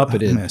 I'll drop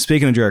it in.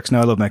 Speaking of jerks, no,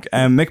 I love Mick.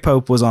 Mick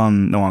Pope was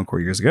on No Encore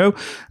years ago,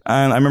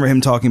 and I remember him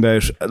talking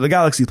about the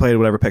Galaxy played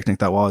whatever Picnic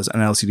that was,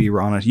 and LCD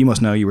were on it. You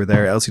must know, you were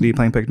there. LCD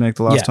playing Picnic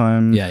the last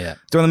time. Yeah.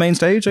 They're on the main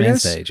stage, I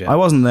guess. Stage, yeah. I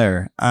wasn't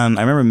there, and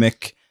I remember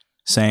Mick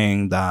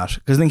saying that,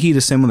 because I think he had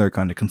a similar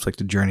kind of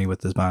conflicted journey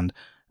with this band,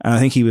 and I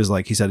think he was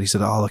like, he said,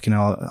 oh, look, you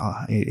know,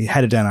 he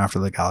headed down after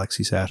the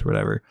Galaxy set or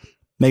whatever.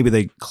 Maybe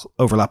they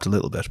overlapped a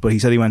little bit, but he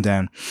said he went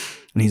down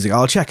and he's like,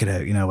 I'll check it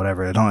out, you know,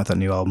 whatever. I don't like that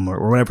new album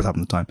or whatever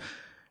happened at the time.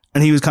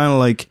 And he was kind of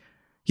like,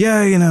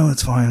 yeah, you know,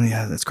 it's fine.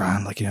 Yeah, that's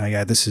grand. Like, you know,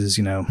 yeah, this is,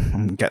 you know,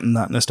 I'm getting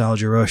that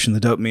nostalgia rush and the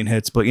dopamine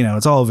hits, but, you know,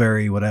 it's all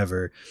very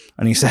whatever.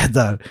 And he said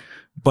that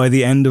by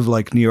the end of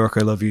like New York,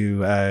 I Love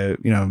You,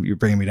 you know, You're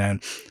Bringing Me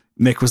Down,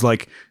 Mick was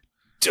like,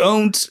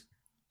 don't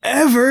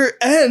ever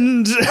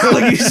end.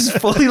 Like, he's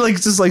fully like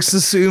just like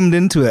subsumed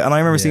into it. And I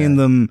remember seeing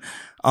them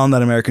on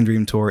that American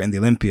Dream tour in the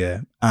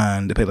Olympia,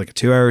 and they played like a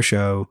 2-hour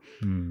show,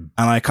 and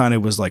I kind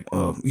of was like,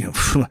 oh, you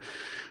know,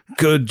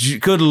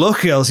 good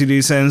luck,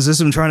 LCD Sound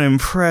System, trying to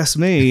impress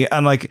me.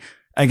 And like,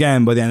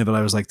 again, by the end of it,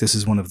 I was like, this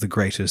is one of the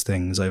greatest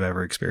things I've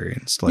ever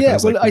experienced. Like, yeah, I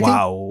was like,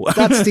 wow. Think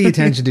that's the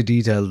attention to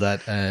detail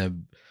that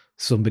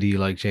somebody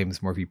like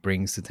James Murphy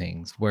brings to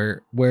things,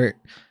 where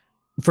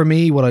for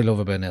me, what I love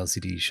about an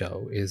LCD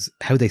show is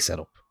how they set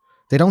up.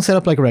 they don't set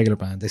up like a regular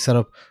band. They set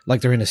up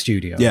like they're in a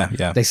studio.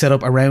 Yeah. They set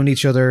up around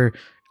each other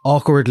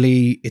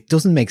awkwardly. It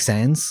doesn't make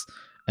sense.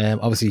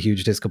 Obviously, a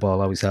huge disco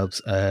ball always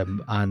helps.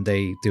 And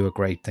they do a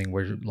great thing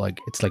where like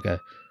it's like a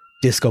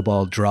disco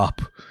ball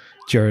drop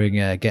during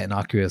getting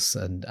aqueous,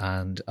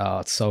 and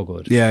it's so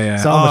good. Yeah.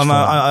 So much fun.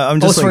 I'm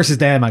just us versus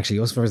them, actually.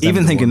 Us versus them.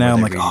 Even thinking now,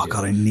 I'm like, really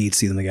God, I need to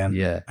see them again.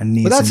 Yeah, I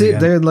need. But that's to see it. them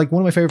again. They're like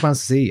one of my favorite bands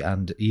to see,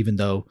 and even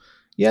though,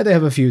 yeah, they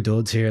have a few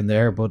duds here and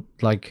there, but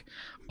like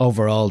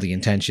overall, the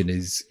intention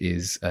is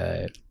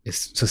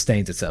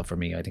sustains itself for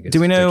me. I think. Do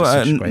we know?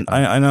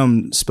 I know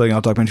I'm splitting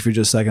off documentary for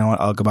just a second.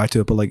 I'll go back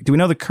to it, but like, do we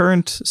know the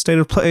current state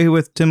of play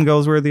with Tim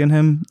Goldsworthy and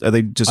him? Are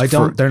they just?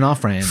 They're not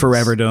friends.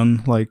 Forever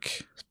done.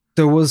 Like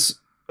there was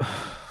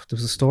a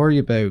story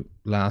about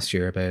last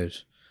year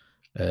about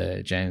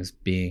James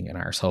being an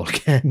arsehole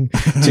again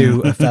to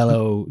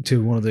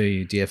one of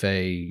the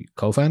DFA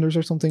co-founders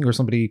or something, or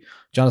somebody,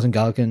 Jonathan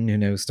Galkin, who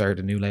now started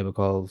a new label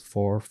called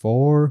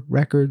 4-4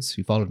 Records,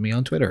 who followed me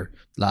on Twitter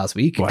last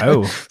week.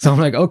 Wow. So I'm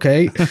like,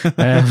 okay,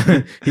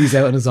 he's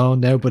out on his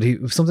own now, but he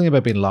something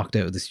about being locked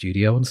out of the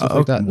studio and stuff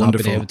like that, wonderful.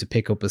 not being able to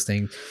pick up his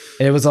thing.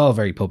 It was all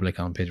very public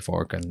on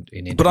Pitchfork and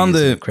in interviews. But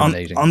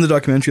on the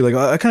documentary, like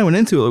I kind of went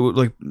into it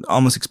like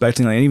almost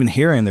expecting, like, even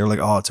hearing they're like,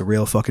 oh, it's a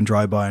real fucking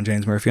drive-by on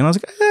James Murphy, and I was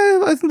like,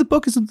 I think the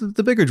book is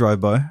the bigger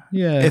drive-by.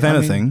 Yeah, if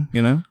anything,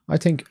 you know.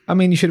 I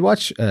mean, you should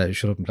watch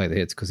Shut Up and Play the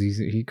Hits, because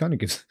he kind of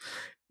gives.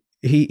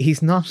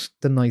 He's not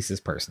the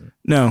nicest person.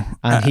 No,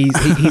 and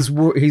he's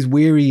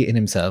weary in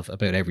himself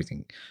about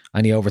everything,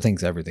 and he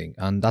overthinks everything,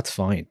 and that's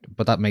fine.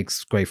 But that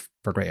makes great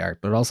art.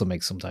 But it also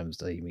makes sometimes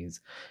that he means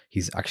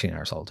he's actually an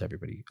arsehole to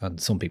everybody and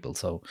some people.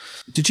 So,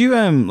 did you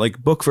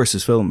like book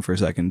versus film for a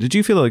second? Did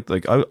you feel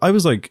like I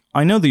was like,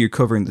 I know that you're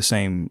covering the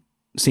same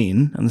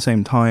scene and the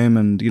same time,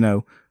 and you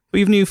know, but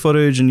you've new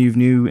footage and you've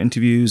new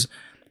interviews.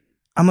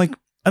 I'm like,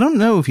 I don't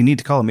know if you need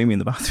to call it Meet Me in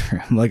the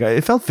Bathroom. Like,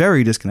 it felt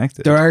very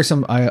disconnected. There are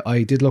some.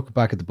 I did look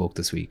back at the book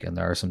this week, and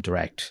there are some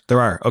direct. There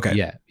are, okay.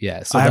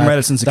 Yeah. So I haven't read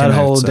it since it came that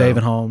whole out, so.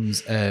 David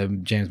Holmes,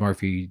 James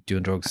Murphy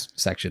doing drugs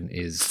section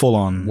is full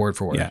on, word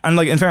for word. Yeah, and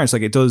like in fairness,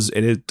 like it does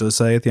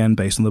say at the end,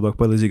 based on the book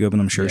by Lizzie Goodman.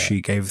 I'm sure she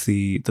gave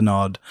the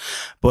nod,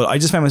 but I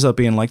just found myself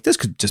being like, this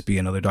could just be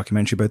another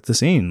documentary about the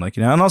scene, like,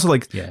 you know, and also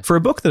like for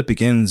a book that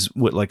begins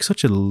with like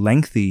such a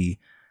lengthy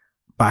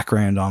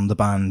background on the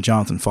band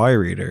Jonathan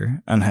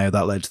Fireeater and how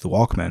that led to the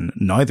Walkmen.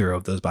 Neither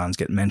of those bands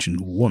get mentioned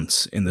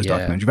once in this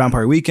documentary.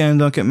 Vampire Weekend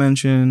don't get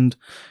mentioned.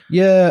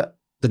 Yeah,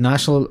 the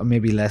National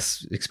maybe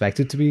less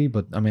expected to be,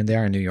 but I mean they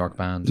are a New York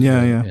band.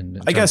 Yeah.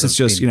 I guess it's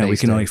just, you know, we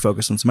can only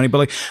focus on so many.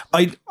 But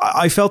like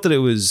I felt that it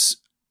was,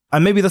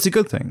 and maybe that's a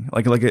good thing.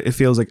 Like it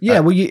feels like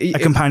a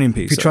companion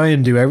piece. If you try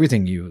and do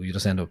everything, you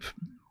just end up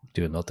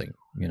doing nothing.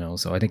 You know,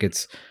 so I think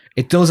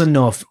it does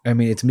enough. I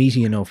mean, it's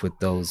meaty enough with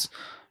those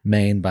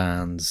main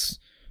bands.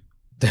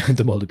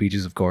 The Mulder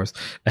Beaches, of course.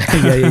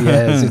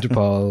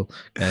 Interpol,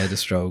 The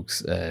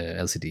Strokes,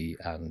 LCD,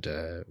 and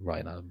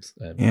Ryan Adams.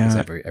 Because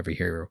every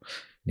hero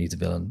needs a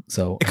villain.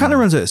 So it kind of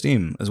runs out of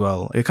steam as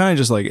well. It kind of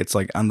just like, it's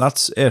like, and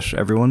that's it.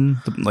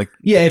 Everyone like,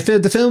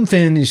 the film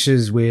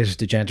finishes with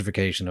the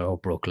gentrification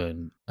of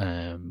Brooklyn,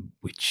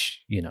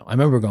 which, you know, I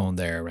remember going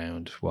there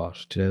around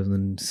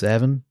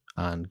 2007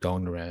 and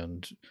going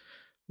around,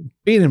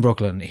 being in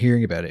Brooklyn,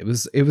 hearing about it.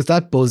 It was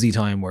that buzzy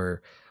time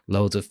where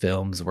loads of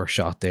films were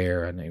shot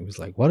there, and it was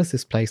like, what is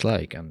this place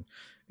like? And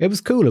it was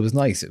cool, it was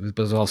nice, but it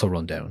was also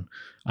run down.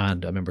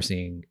 And I remember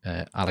seeing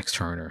Alex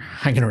Turner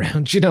hanging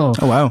around, you know,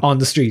 on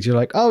the street. You're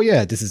like, oh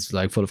yeah, this is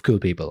like full of cool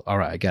people. All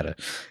right, I get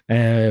it.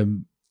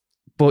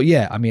 But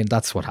yeah, I mean,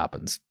 that's what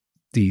happens.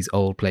 These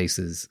old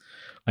places.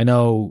 I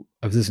know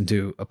I was listening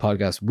to a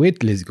podcast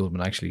with Lizzie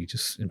Goldman, actually,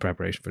 just in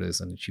preparation for this,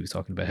 and she was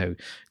talking about how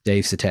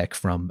Dave Satek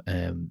from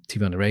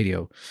TV on the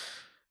Radio,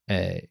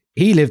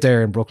 he lived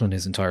there in Brooklyn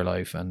his entire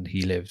life, and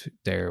he lived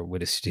there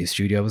with his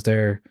studio was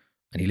there,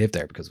 and he lived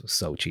there because it was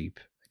so cheap.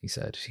 He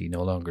said he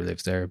no longer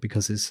lives there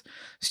because his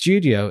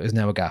studio is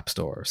now a Gap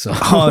store. So,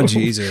 oh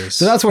Jesus!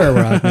 So that's where we're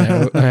at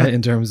now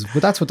in terms.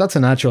 But that's a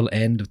natural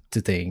end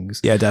to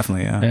things. Yeah,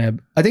 definitely. Yeah.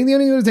 I think the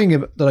only other thing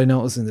that I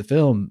noticed in the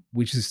film,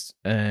 which was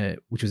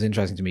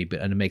interesting to me,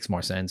 and it makes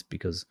more sense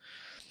because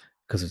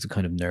of the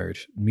kind of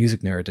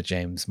music nerd that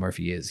James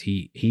Murphy is.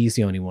 He's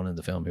the only one in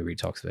the film who really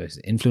talks about his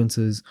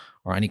influences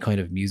or any kind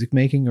of music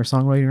making or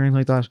songwriting or anything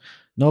like that.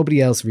 Nobody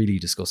else really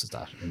discusses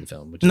that in the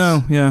film.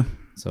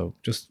 So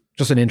just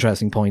an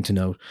interesting point to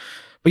note.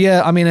 But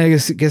yeah, I mean, I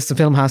guess the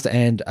film has to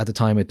end at the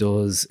time it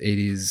does.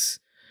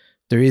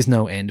 There is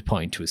no end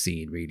point to a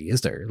scene, really,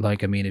 is there?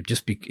 Like, I mean,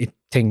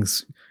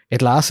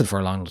 it lasted for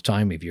a long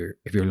time. If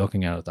you're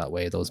looking at it that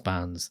way, those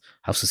bands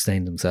have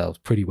sustained themselves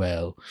pretty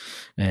well.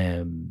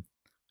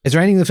 Is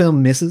there anything the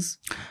film misses?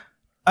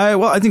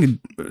 Well, I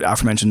think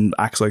aforementioned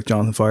acts like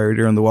Jonathan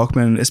Fireeater and the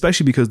Walkmen,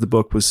 especially because the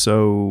book was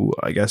so,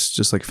 I guess,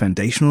 just like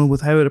foundational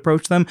with how it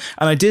approached them.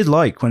 And I did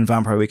like when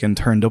Vampire Weekend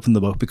turned up in the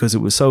book because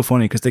it was so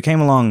funny, because they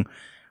came along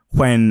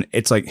when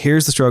it's like,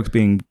 here's the Strokes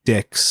being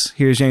dicks,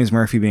 here's James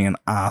Murphy being an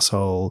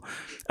asshole,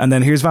 and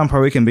then here's Vampire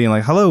Weekend being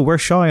like, hello, we're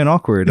shy and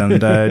awkward, and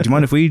do you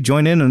mind if we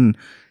join in and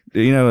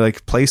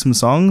like play some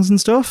songs and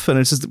stuff, and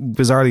it's just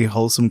bizarrely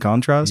wholesome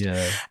contrast.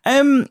 Yeah.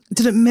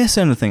 Did it miss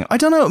anything? I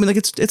don't know. I mean, like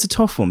it's a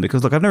tough one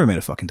because look, I've never made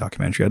a fucking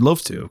documentary. I'd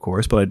love to, of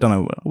course, but I don't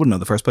know. I wouldn't know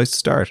the first place to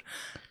start.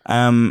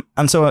 And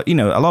so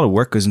a lot of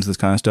work goes into this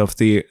kind of stuff.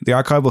 The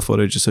archival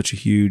footage is such a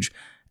huge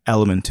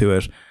element to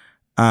it.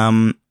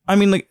 I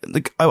mean,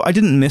 like I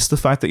didn't miss the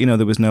fact that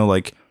there was no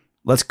like,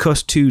 let's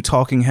cut to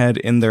talking head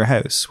in their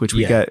house, which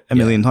we get a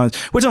million times,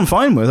 which I'm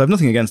fine with. I have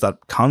nothing against that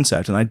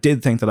concept. And I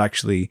did think that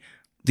actually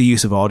the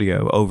use of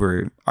audio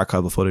over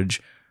archival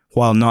footage,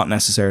 while not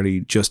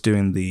necessarily just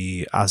doing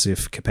the as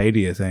if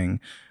Capadia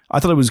thing, I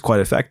thought it was quite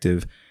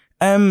effective.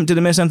 Did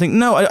it miss anything?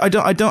 No, I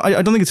don't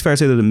think it's fair to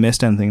say that it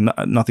missed anything.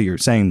 Not that you're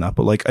saying that,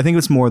 but like, I think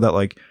it's more that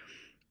like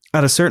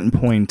at a certain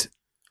point,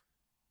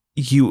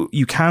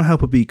 you can't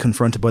help but be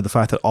confronted by the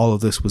fact that all of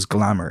this was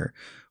glamour.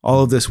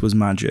 All of this was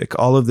magic.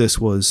 All of this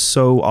was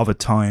so of a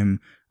time,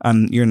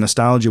 and your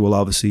nostalgia will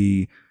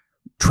obviously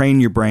train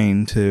your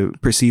brain to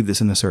perceive this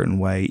in a certain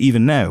way.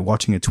 Even now,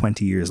 watching it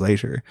 20 years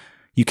later,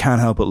 you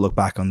can't help but look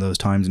back on those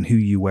times and who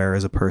you were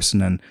as a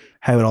person and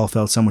how it all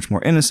felt so much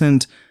more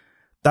innocent.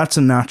 That's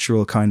a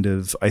natural kind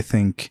of, I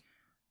think,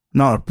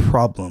 not a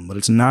problem, but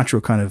it's a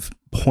natural kind of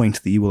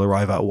point that you will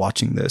arrive at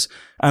watching this.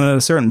 And at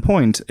a certain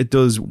point, it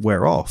does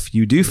wear off.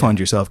 You do find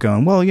yourself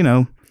going, well,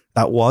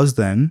 that was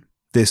then,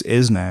 this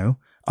is now.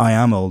 I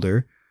am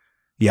older,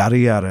 yada,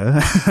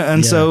 yada.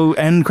 And so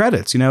end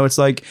credits, it's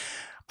like,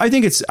 I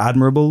think it's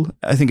admirable.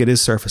 I think it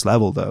is surface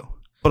level though,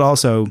 but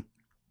also,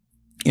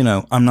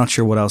 I'm not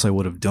sure what else I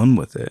would have done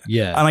with it.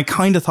 Yeah. And I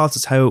kind of thought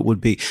that's how it would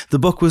be. The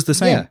book was the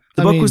same. Yeah,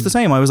 the book was the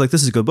same. I was like,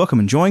 this is a good book. I'm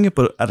enjoying it.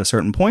 But at a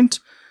certain point,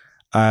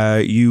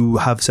 you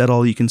have said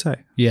all you can say.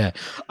 Yeah.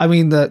 I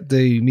mean,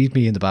 the Meet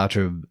Me in the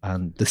Bathroom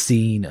and the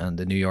scene and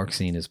the New York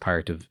scene is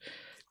part of,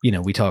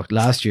 we talked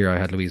last year. I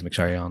had Louise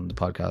McSherry on the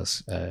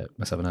podcast.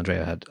 Myself and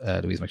Andrea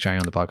had Louise McSherry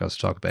on the podcast to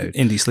talk about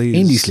Indie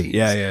Sleaze.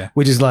 Yeah.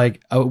 Which is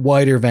like a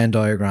wider Venn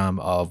diagram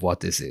of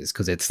what this is,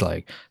 because it's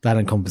like that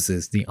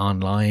encompasses the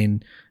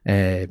online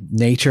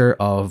nature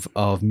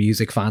of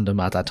music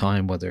fandom at that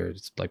time, whether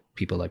it's like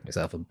people like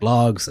myself and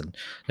blogs, and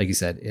like you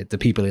said, the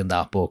people in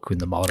that book in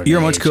the modern You're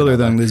age much cooler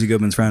than Lizzie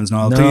Goodman's friends,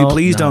 Noel.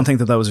 Please don't think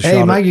that was a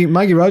shot. Hey,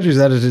 Maggie Rogers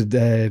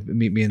edited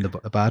Meet Me in the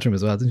Bathroom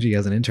as well, didn't she,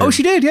 as an intern? Oh,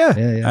 she did, yeah.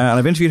 And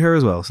I've interviewed her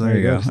as well, so there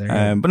you go.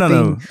 But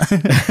no.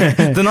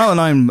 The Noel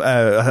and Nine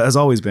has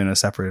always been a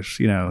separate,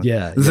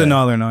 the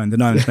Noel or Nine, the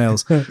Nine Inch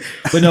Nails.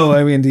 But no,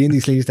 I mean, the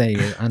Indie Sleaze thing,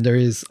 and there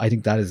is, I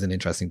think that is an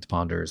interesting to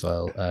ponder as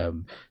well.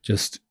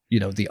 Just,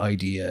 the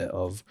idea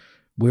of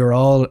we're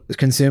all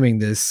consuming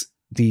the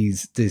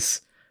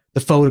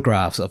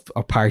photographs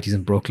of parties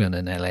in Brooklyn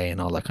and LA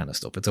and all that kind of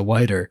stuff. It's a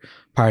wider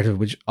part of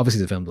which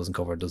obviously the film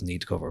doesn't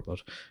need to cover, but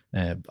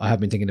I have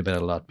been thinking about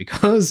it a lot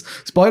because,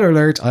 spoiler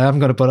alert, I am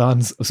going to put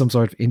on some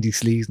sort of Indie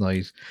Sleaze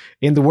night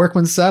in the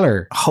Workman's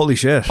Cellar. Holy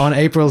shit. On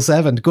April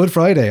 7th, Good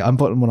Friday. I'm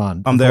putting one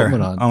on. I'm there.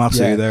 I'm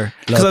absolutely there.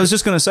 Because I was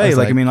just going to say,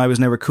 I was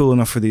never cool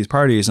enough for these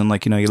parties, and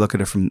you look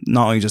at it from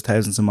not only just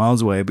thousands of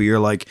miles away, but you're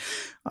like,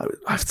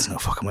 there's no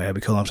fucking way I'd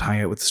be cool enough to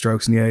hang out with the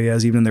Strokes and the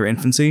Yeah-Yeahs even in their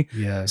infancy.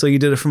 Yeah. So you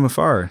did it from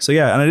afar. So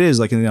yeah, and it is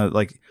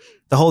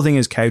the whole thing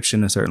is couched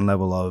in a certain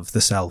level of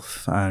the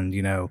self and,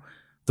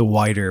 the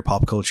wider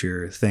pop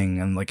culture thing.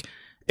 And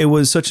it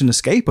was such an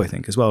escape, I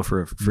think, as well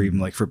for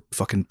even for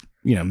fucking,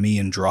 me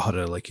and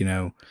Drogheda,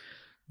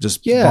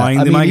 just buying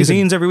the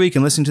magazines every week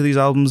and listening to these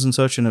albums and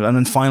such. And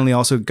then finally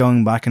also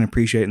going back and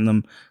appreciating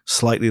them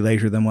slightly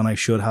later than when I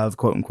should have,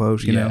 quote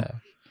unquote, you know.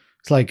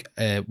 It's like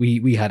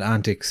we had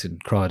Antics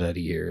and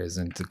Crawdaddy years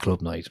and the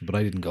club night, but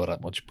I didn't go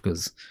that much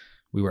because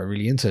we weren't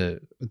really into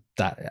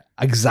that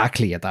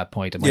exactly at that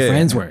point, and my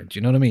friends weren't.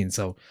 You know what I mean?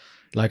 So,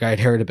 I'd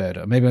heard about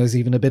it. Maybe I was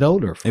even a bit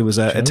older. It was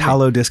a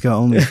Italo disco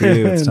only for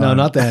you. No,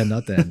 not then.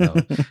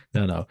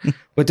 No.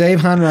 But Dave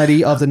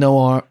Hanratty of the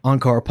No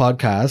Encore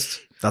podcast.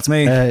 That's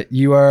me.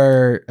 You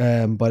are,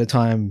 by the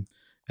time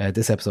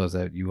this episode's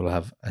out, you will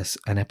have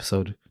an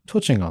episode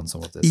touching on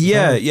some of this.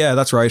 Yeah,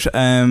 that's right.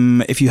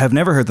 If you have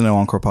never heard the No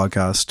Encore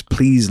podcast,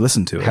 please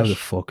listen to it. How the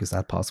fuck is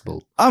that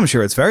possible? I'm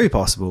sure it's very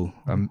possible.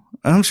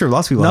 I'm sure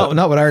lots of people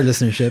not with our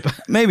listenership.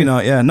 Maybe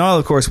not, yeah. Niall,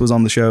 of course, was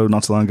on the show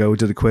not so long ago. We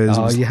did a quiz.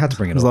 Oh, you had to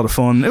bring it up. It was a lot of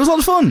fun. It was a lot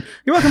of fun.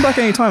 You're welcome back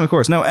any time, of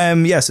course. Now,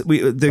 yes,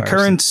 the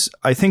current,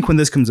 I think when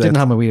this comes out... Didn't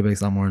have my Weetabix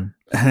that morning.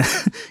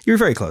 You're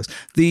very close.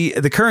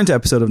 The current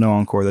episode of No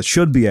Encore that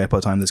should be out by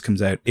the time this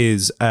comes out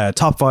is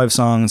top 5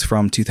 songs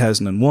from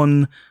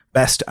 2001,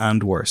 best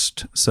and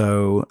worst.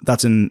 So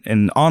that's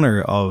in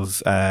honor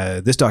of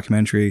this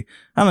documentary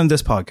and in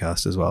this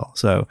podcast as well.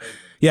 So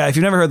yeah, if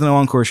you've never heard the No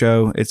Encore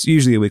show, it's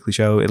usually a weekly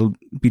show. It'll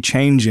be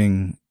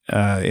changing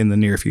in the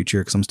near future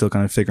because I'm still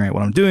kind of figuring out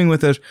what I'm doing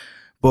with it.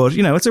 But,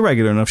 it's a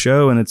regular enough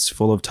show and it's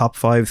full of top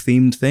 5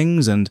 themed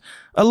things and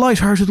a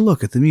lighthearted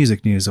look at the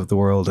music news of the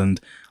world and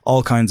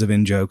all kinds of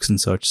in-jokes and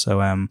such.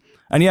 So, and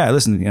yeah,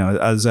 listen,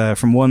 as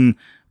from one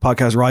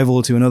podcast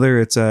rival to another,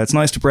 it's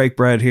nice to break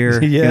bread here.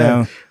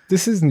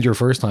 This isn't your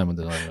first time on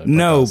the 909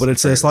 No, podcast, but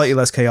it's a slightly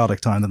less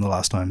chaotic time than the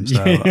last time. So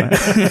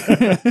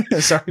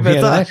sorry we about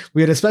had that.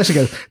 we had a special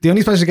guest. The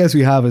only special guest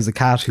we have is a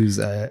cat who's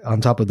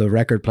on top of the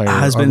record player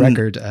Has or been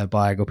record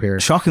bag up here.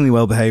 Shockingly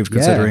well behaved,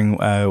 considering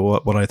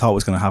what I thought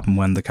was going to happen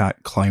when the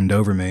cat climbed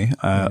over me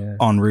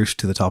en route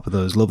to the top of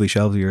those lovely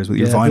shelves of yours with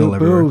your vinyl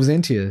everywhere. Boo was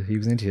into you. He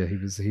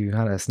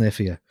had a sniff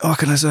of you. What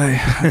can I say?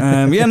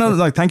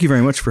 Thank you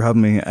very much for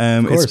having me.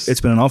 It's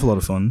been an awful lot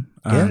of fun.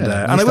 And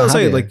I will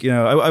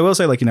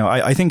say,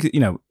 I think,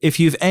 if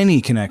you've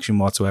any connection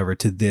whatsoever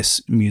to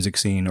this music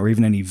scene or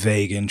even any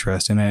vague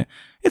interest in it,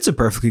 it's a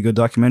perfectly good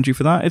documentary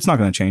for that. It's not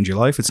going to change your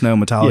life. It's no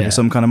Metallica,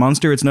 some kind of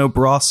monster. It's no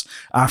Bros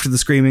after the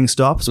screaming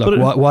stops. Look,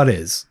 but what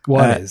is?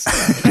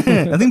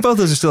 I think both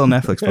those are still on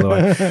Netflix, by the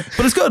way.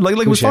 But it's good.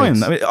 It was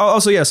fine. I mean,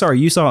 also, sorry,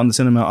 you saw it in the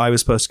cinema. I was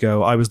supposed to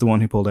go. I was the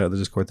one who pulled out the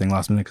Discord thing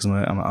last minute because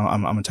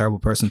I'm a terrible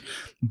person.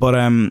 But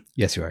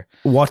yes, you are.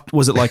 What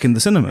was it like in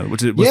the cinema?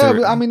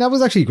 I mean, that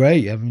was actually great.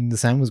 I mean, the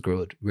sound was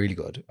good, really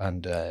good,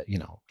 and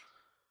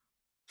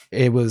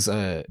it was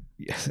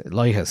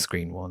Lighthouse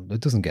screen one. It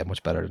doesn't get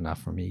much better than that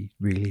for me,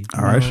 really.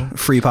 All right,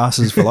 free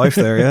passes for life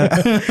there.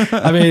 Yeah.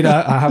 I mean,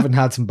 I haven't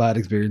had some bad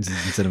experiences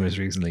in cinemas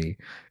recently.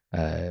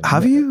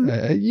 Have you?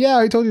 Yeah,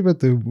 I told you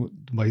about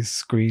my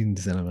screen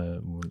cinema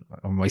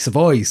or my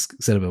Savoy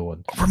cinema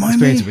one. Remind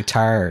experience me. With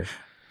Tar.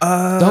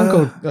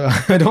 Don't go.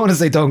 I don't want to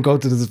say don't go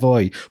to the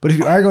Savoy, but if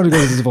you are going to go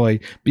to the Savoy,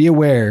 be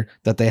aware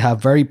that they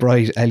have very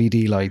bright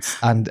LED lights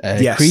and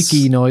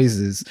creaky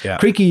noises,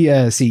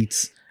 creaky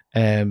seats.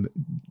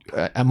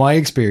 At my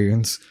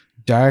experience,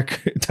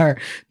 dark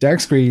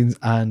screens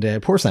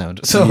and poor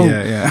sound. So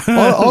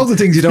all the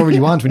things you don't really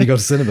want when you go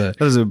to cinema.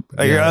 That is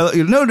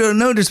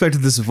no disrespect to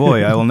the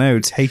Savoy. I will now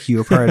take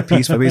you apart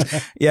piece by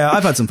piece. Yeah,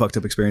 I've had some fucked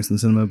up experience in the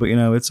cinema, but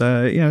it's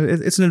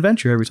an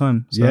adventure every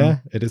time. So. Yeah,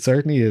 it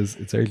certainly is.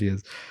 It certainly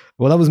is.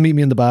 Well, that was Meet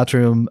Me in the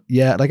Bathroom.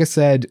 Yeah, like I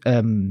said,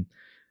 hasn't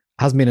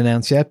been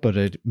announced yet, but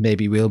it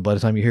maybe will by the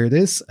time you hear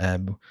this.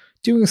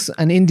 Doing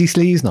an indie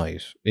sleaze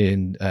night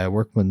in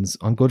Workman's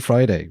on Good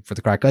Friday for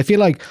the crack. I feel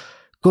like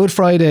Good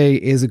Friday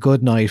is a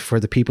good night for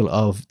the people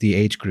of the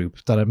age group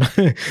that I'm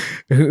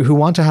who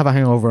want to have a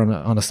hangover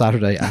on a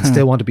Saturday and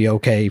still want to be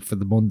okay for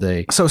the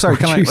Monday. So sorry,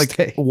 can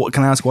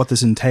I ask what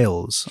this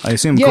entails? I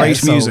assume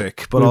great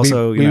music, but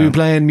we'll be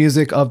playing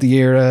music of the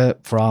era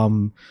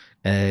from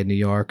New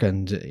York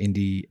and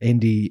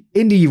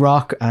indie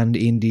rock and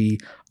indie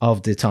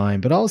of the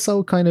time, but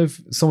also kind of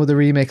some of the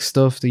remix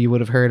stuff that you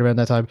would have heard around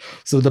that time.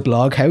 So the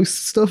blog house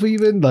stuff,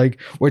 even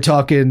we're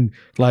talking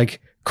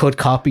cut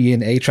copy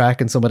in A-Track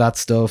and some of that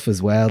stuff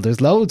as well.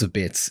 There's loads of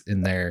bits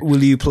in there.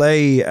 Will you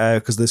play,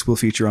 because this will have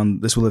featured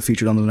on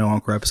the No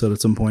Encore episode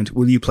at some point,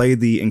 will you play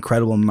the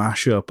incredible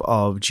mashup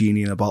of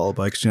Genie in a Bottle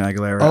by Christina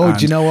Aguilera? Oh,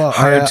 do you know what?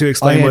 Hard to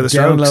Explain by the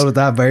Strokes. I downloaded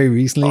that very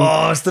recently.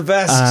 Oh, it's the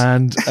best.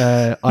 And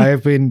I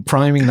have been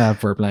priming that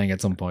for playing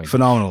at some point.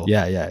 Phenomenal.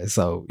 Yeah.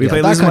 So we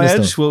play Lose My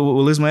Edge?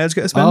 Will Lose My Edge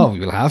get a spin? Oh,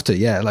 we'll have to,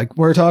 yeah.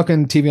 We're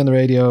talking TV on the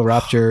Radio,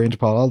 Rapture,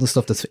 Interpol, all the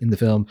stuff that's in the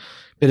film.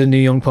 Bit of New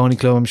Young Pony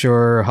Club, I'm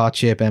sure. Hot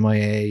Chip,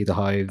 MIA, The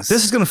Hives.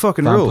 This is going to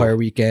fucking Vampire rule.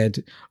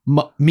 Weekend.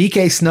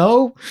 Mike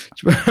Snow.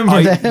 Do you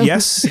remember them?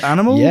 Yes.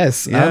 Animal?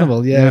 Yes, yeah.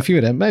 Animal. Yeah, a few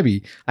of them,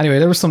 maybe. Anyway,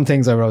 there were some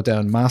things I wrote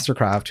down.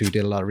 Mastercraft, who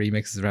did a lot of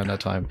remixes around that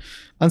time.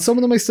 And some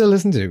of them I still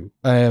listen to.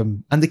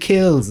 And The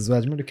Kills as well.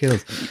 Do you remember The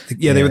Kills?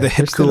 Yeah, they were the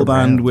hip cool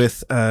band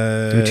with... they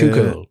were Too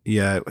Cool.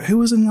 Yeah. Who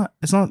was in that?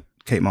 It's not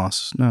Kate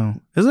Moss. No.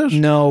 Is it?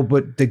 No,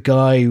 but the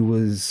guy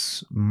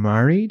was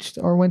married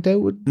or went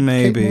out with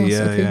maybe, Kate Moss,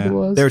 yeah, I think it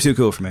was. They were too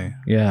cool for me.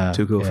 Yeah.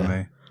 Too cool for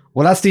me.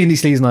 Well, that's the Indie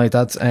Sleaze night.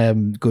 That's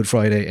Good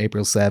Friday,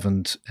 April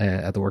 7th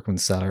at the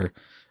Workman's Cellar.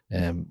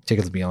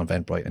 Tickets will be on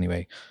Eventbrite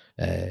anyway.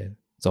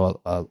 So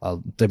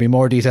I'll there'll be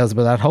more details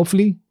about that,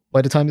 hopefully,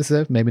 by the time this is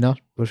out. Maybe not,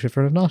 but if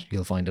not,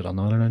 you'll find it on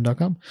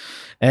 909.com.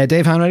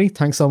 Dave Hanratty,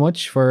 thanks so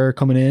much for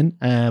coming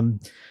in.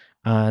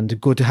 And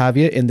good to have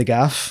you in the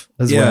gaff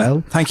as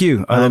well. Thank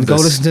you. I love go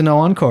listen to No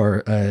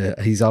Encore.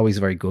 He's always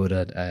very good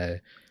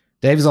at...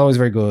 Dave is always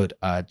very good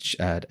at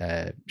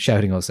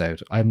shouting us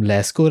out. I'm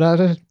less good at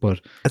it,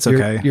 but it's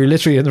okay. You're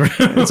literally in the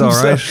room. It's all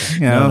right. So,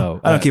 no.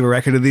 I don't keep a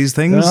record of these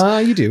things.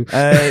 You do.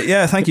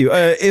 Yeah, thank you.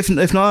 If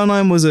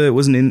 909 was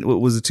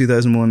a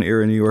 2001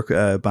 era New York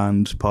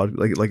band pod,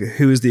 like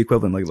who is the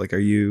equivalent? Like are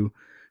you?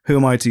 Who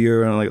am I to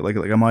your like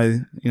am I,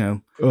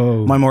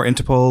 am I more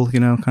Interpol,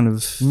 kind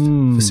of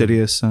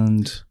fastidious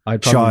and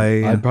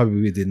shy? I'd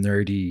probably be the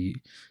nerdy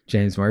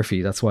James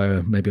Murphy. That's why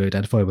maybe I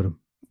identify with him.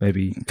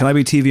 Maybe. Can I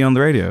be TV on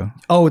the radio?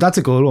 Oh, that's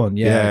a good one.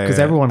 Yeah, because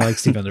everyone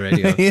likes TV on the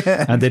radio.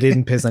 And they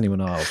didn't piss anyone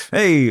off.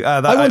 Hey,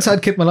 I once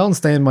had Kit Malone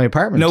stay in my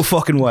apartment. No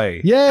fucking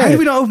way. Yeah. How did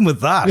we not open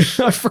with that?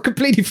 I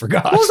completely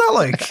forgot. What was that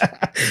like?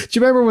 Do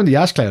you remember when the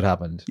Ash Cloud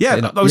happened?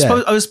 Yeah, I was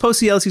supposed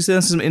to see LC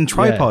System in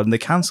Tripod and they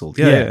cancelled.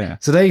 Yeah.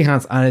 So they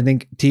cancelled, and I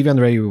think TV on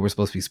the radio were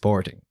supposed to be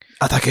sporting.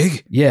 At that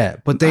gig? Yeah,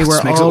 but they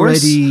were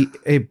already...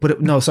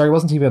 no, sorry, it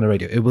wasn't TV on the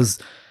radio. It was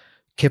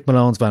Kit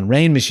Malone's band,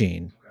 Rain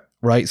Machine.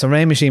 Right, so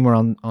Rain Machine were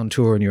on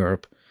tour in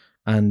Europe.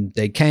 And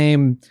they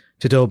came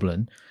to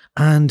Dublin,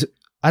 and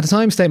at the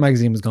time, State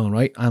Magazine was going,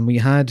 right? And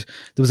there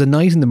was a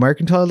night in the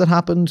Mercantile that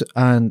happened,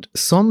 and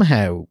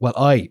somehow,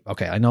 I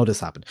know this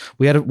happened.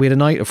 We had a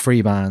night of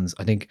free bands.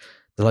 I think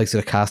the likes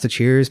of the Cast of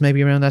Cheers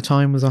maybe around that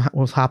time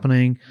was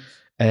happening.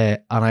 And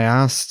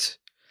I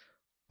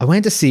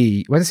went to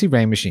see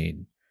Rain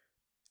Machine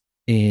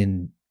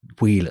in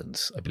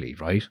Whelan's, I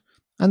believe, right?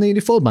 And they had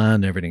a full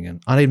band and everything.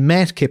 And I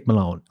met Kip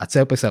Malone at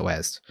South by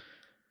Southwest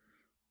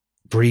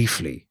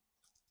briefly.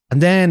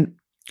 And then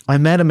I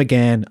met him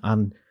again,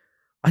 and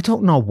I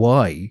don't know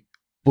why,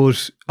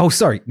 but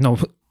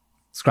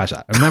scratch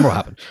that. I remember what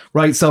happened.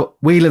 Right, so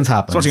Whelan's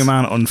happens. Watching a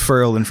man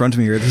unfurl in front of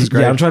me here. This is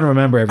great. Yeah, I'm trying to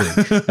remember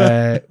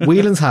everything.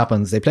 Whelan's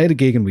happens. They played a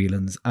gig in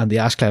Whelan's, and the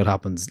Ash Cloud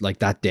happens like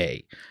that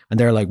day. And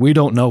they're like, we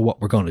don't know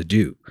what we're going to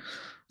do.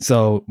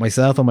 So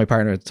myself and my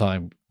partner at the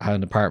time had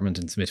an apartment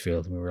in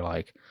Smithfield, and we were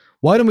like,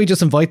 why don't we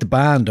just invite the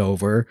band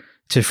over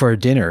for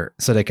dinner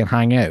so they can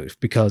hang out?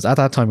 Because at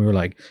that time we were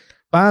like,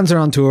 bands are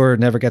on tour,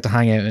 never get to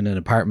hang out in an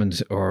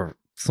apartment or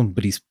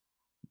somebody's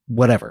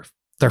whatever,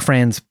 their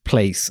friend's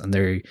place, and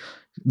they're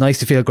nice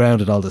to feel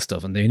grounded, all this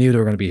stuff. And they knew they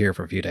were going to be here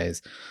for a few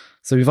days.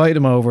 So we invited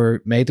them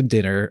over, made them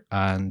dinner,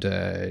 and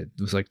it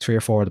was like 3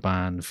 or 4 of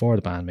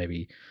the band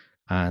maybe,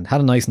 and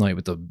had a nice night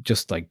with them.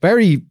 Just like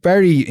very,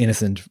 very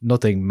innocent,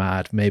 nothing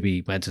mad.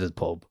 Maybe went to the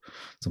pub,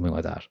 something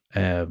like that.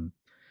 And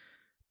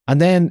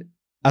then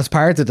as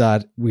part of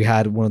that, we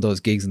had one of those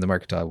gigs in the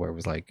Mercantile where it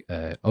was like,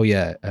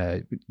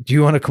 do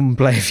you want to come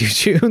play a few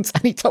tunes?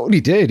 And he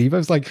totally did. He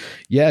was like,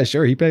 yeah,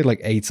 sure. He played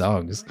like 8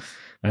 songs,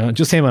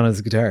 just him on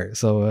his guitar.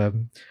 So,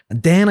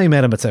 and then I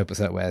met him at South by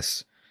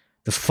Southwest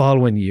the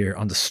following year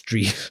on the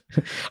street.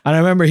 And I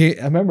remember the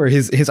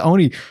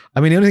only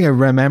thing I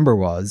remember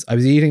was I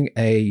was eating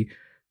a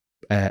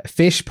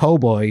fish po'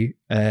 boy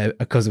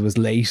because it was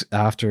late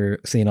after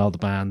seeing all the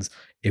bands.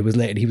 It was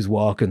late and he was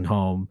walking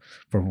home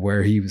from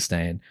where he was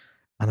staying.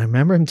 And I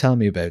remember him telling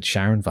me about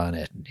Sharon Van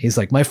Etten. He's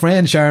like, my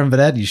friend Sharon Van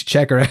Etten, you should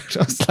check her out.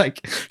 I was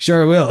like,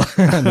 sure I will.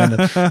 And then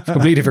I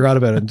completely forgot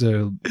about it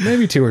until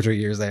maybe 2 or 3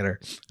 years later.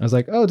 I was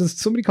like, oh, there's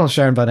somebody called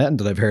Sharon Van Etten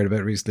that I've heard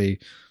about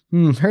recently.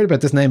 Heard about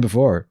this name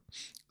before.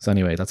 So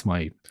anyway, that's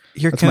my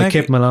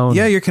Kip Malone.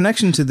 Yeah, your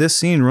connection to this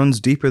scene runs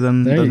deeper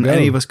than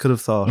any of us could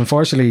have thought.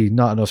 Unfortunately,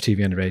 not enough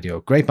TV and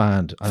radio. Great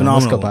band. Phenomenal. I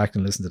must go back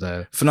and listen to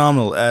that.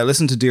 Phenomenal.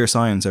 Listen to Dear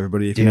Science,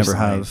 everybody, if you never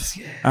have.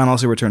 Yeah. And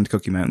also Return to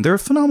Cookie Mountain. They're a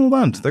phenomenal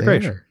band. They're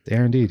great. They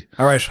are indeed.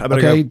 All right, I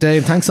better go.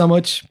 Dave, thanks so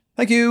much.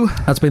 Thank you.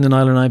 That's been the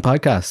Nile 9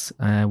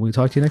 podcast. We'll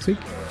talk to you next week.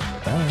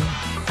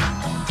 Bye.